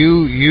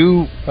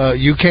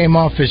 You came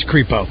off as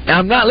creepo.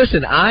 I'm not.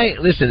 Listen.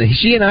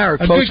 She and I are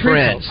close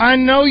friends. I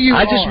know you.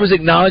 I just was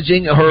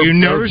acknowledging her. You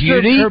noticed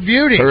her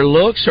beauty, her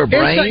looks, her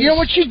brains. Inside, you know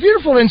what? She's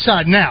beautiful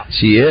inside. Now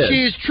she is.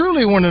 She is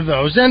truly one of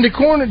those. And to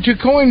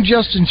coin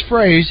Justin's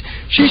phrase,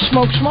 she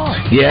smokes smart.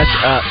 Yes.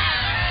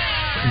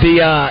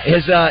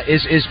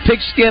 Is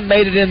Pigskin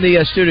made it in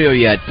the studio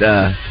yet,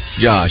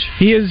 Josh?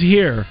 He is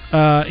here.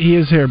 He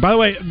is here. By the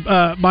way,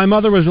 my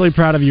mother was really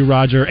proud of you,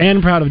 Roger,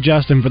 and proud of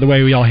Justin for the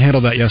way we all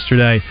handled that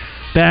yesterday.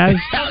 Baz,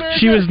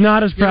 she was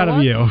not as proud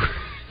of you.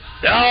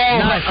 Oh,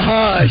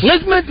 hush.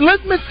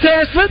 Litmus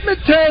test.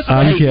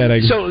 I'm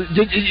kidding. So,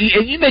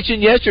 and you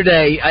mentioned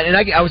yesterday, and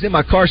I was in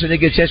my car, so I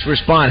didn't get a chance to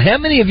respond. How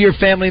many of your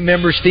family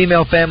members,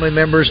 female family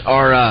members,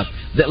 are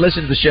that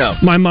listen to the show?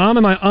 My mom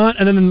and my aunt,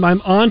 and then my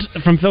aunt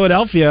from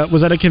Philadelphia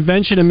was at a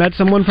convention and met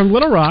someone from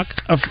Little Rock,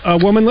 a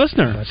woman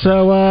listener.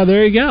 So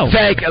there you go.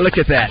 Look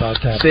at that.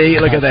 See,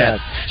 look at that.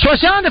 So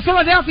it's on to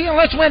Philadelphia, and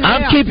let's win.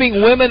 I'm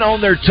keeping women on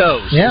their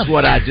toes. Is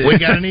what I do. We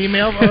got an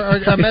email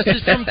or a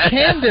message from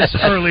Candace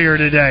earlier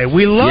today.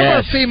 We love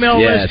our female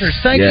listeners.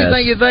 Thank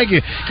you.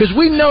 Because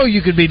we know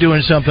you could be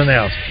doing something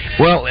else.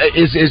 Well,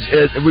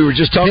 we were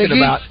just talking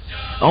about.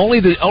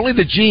 Only the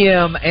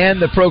GM and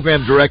the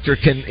program director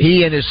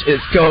he and his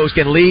co-host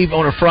can leave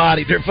on a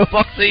Friday during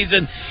football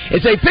season.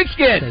 It's a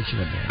Pigskin.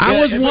 I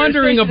was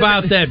wondering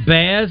about that,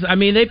 Baz. I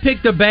mean, they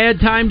picked a bad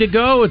time to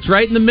go. It's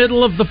right in the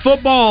middle of the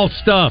football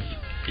stuff.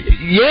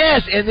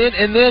 Yes, and then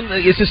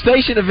it's a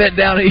station event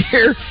down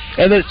here,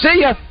 and then see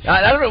ya.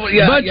 I don't know.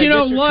 Yeah, but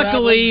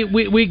luckily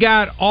we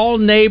got all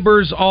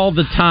neighbors all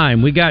the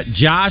time. We got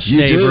Josh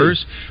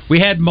neighbors. We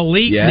had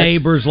Malik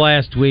neighbors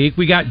last week.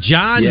 We got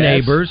John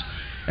neighbors.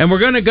 And we're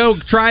going to go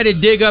try to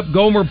dig up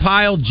Gomer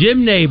Pyle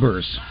Jim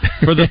neighbors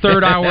for the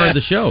third hour of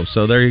the show.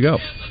 So there you go.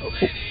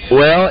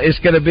 Well, it's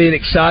going to be an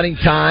exciting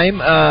time,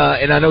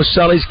 and I know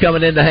Sully's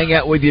coming in to hang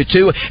out with you,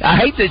 too. I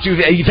hate that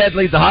you've had to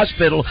leave the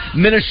hospital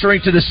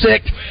ministering to the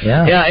sick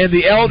and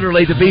the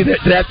elderly to be there,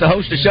 to have to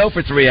host a show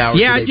for 3 hours.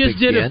 Yeah, I just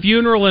did a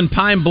funeral in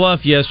Pine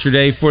Bluff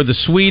yesterday for the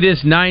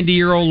sweetest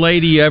 90-year-old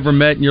lady you ever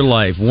met in your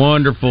life.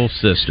 Wonderful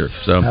sister.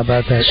 So how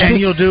about that? And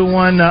you'll do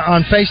one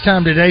on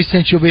FaceTime today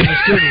since you'll be in the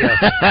studio.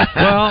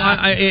 Well,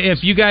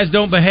 if you guys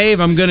don't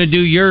behave, I'm going to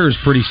do yours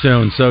pretty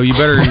soon, so you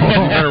better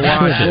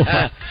watch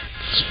it.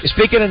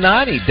 Speaking of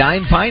 90,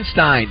 Diane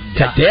Feinstein,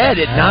 dead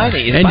at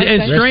 90.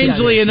 And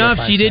strangely enough,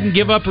 she didn't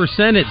give up her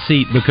Senate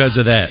seat because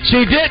of that.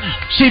 She didn't.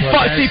 She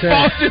fought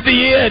to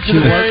the end.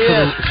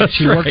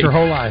 She worked her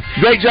whole life.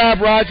 Great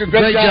job, Roger.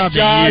 Great job,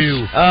 Josh. To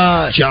you.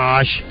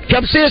 Josh.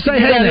 Come see us down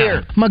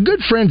here. My good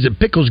friends at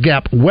Pickles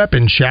Gap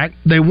Weapon Shack,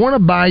 they want to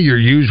buy your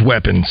used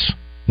weapons.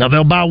 Now,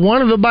 they'll buy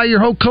one or they'll buy your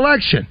whole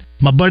collection.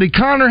 My buddy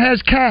Connor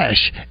has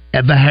cash.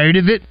 At the height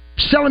of it,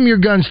 sell him your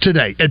guns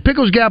today at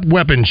Pickles Gap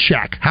Weapons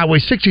Shack, Highway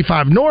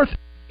 65 North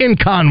in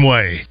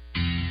Conway.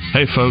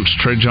 Hey folks,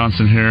 Trey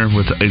Johnson here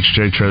with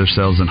HJ Trailer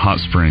Sales in Hot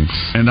Springs.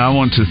 And I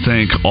want to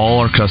thank all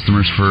our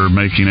customers for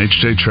making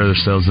HJ Trailer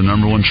Sales the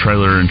 #1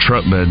 trailer and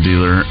truck bed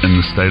dealer in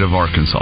the state of Arkansas.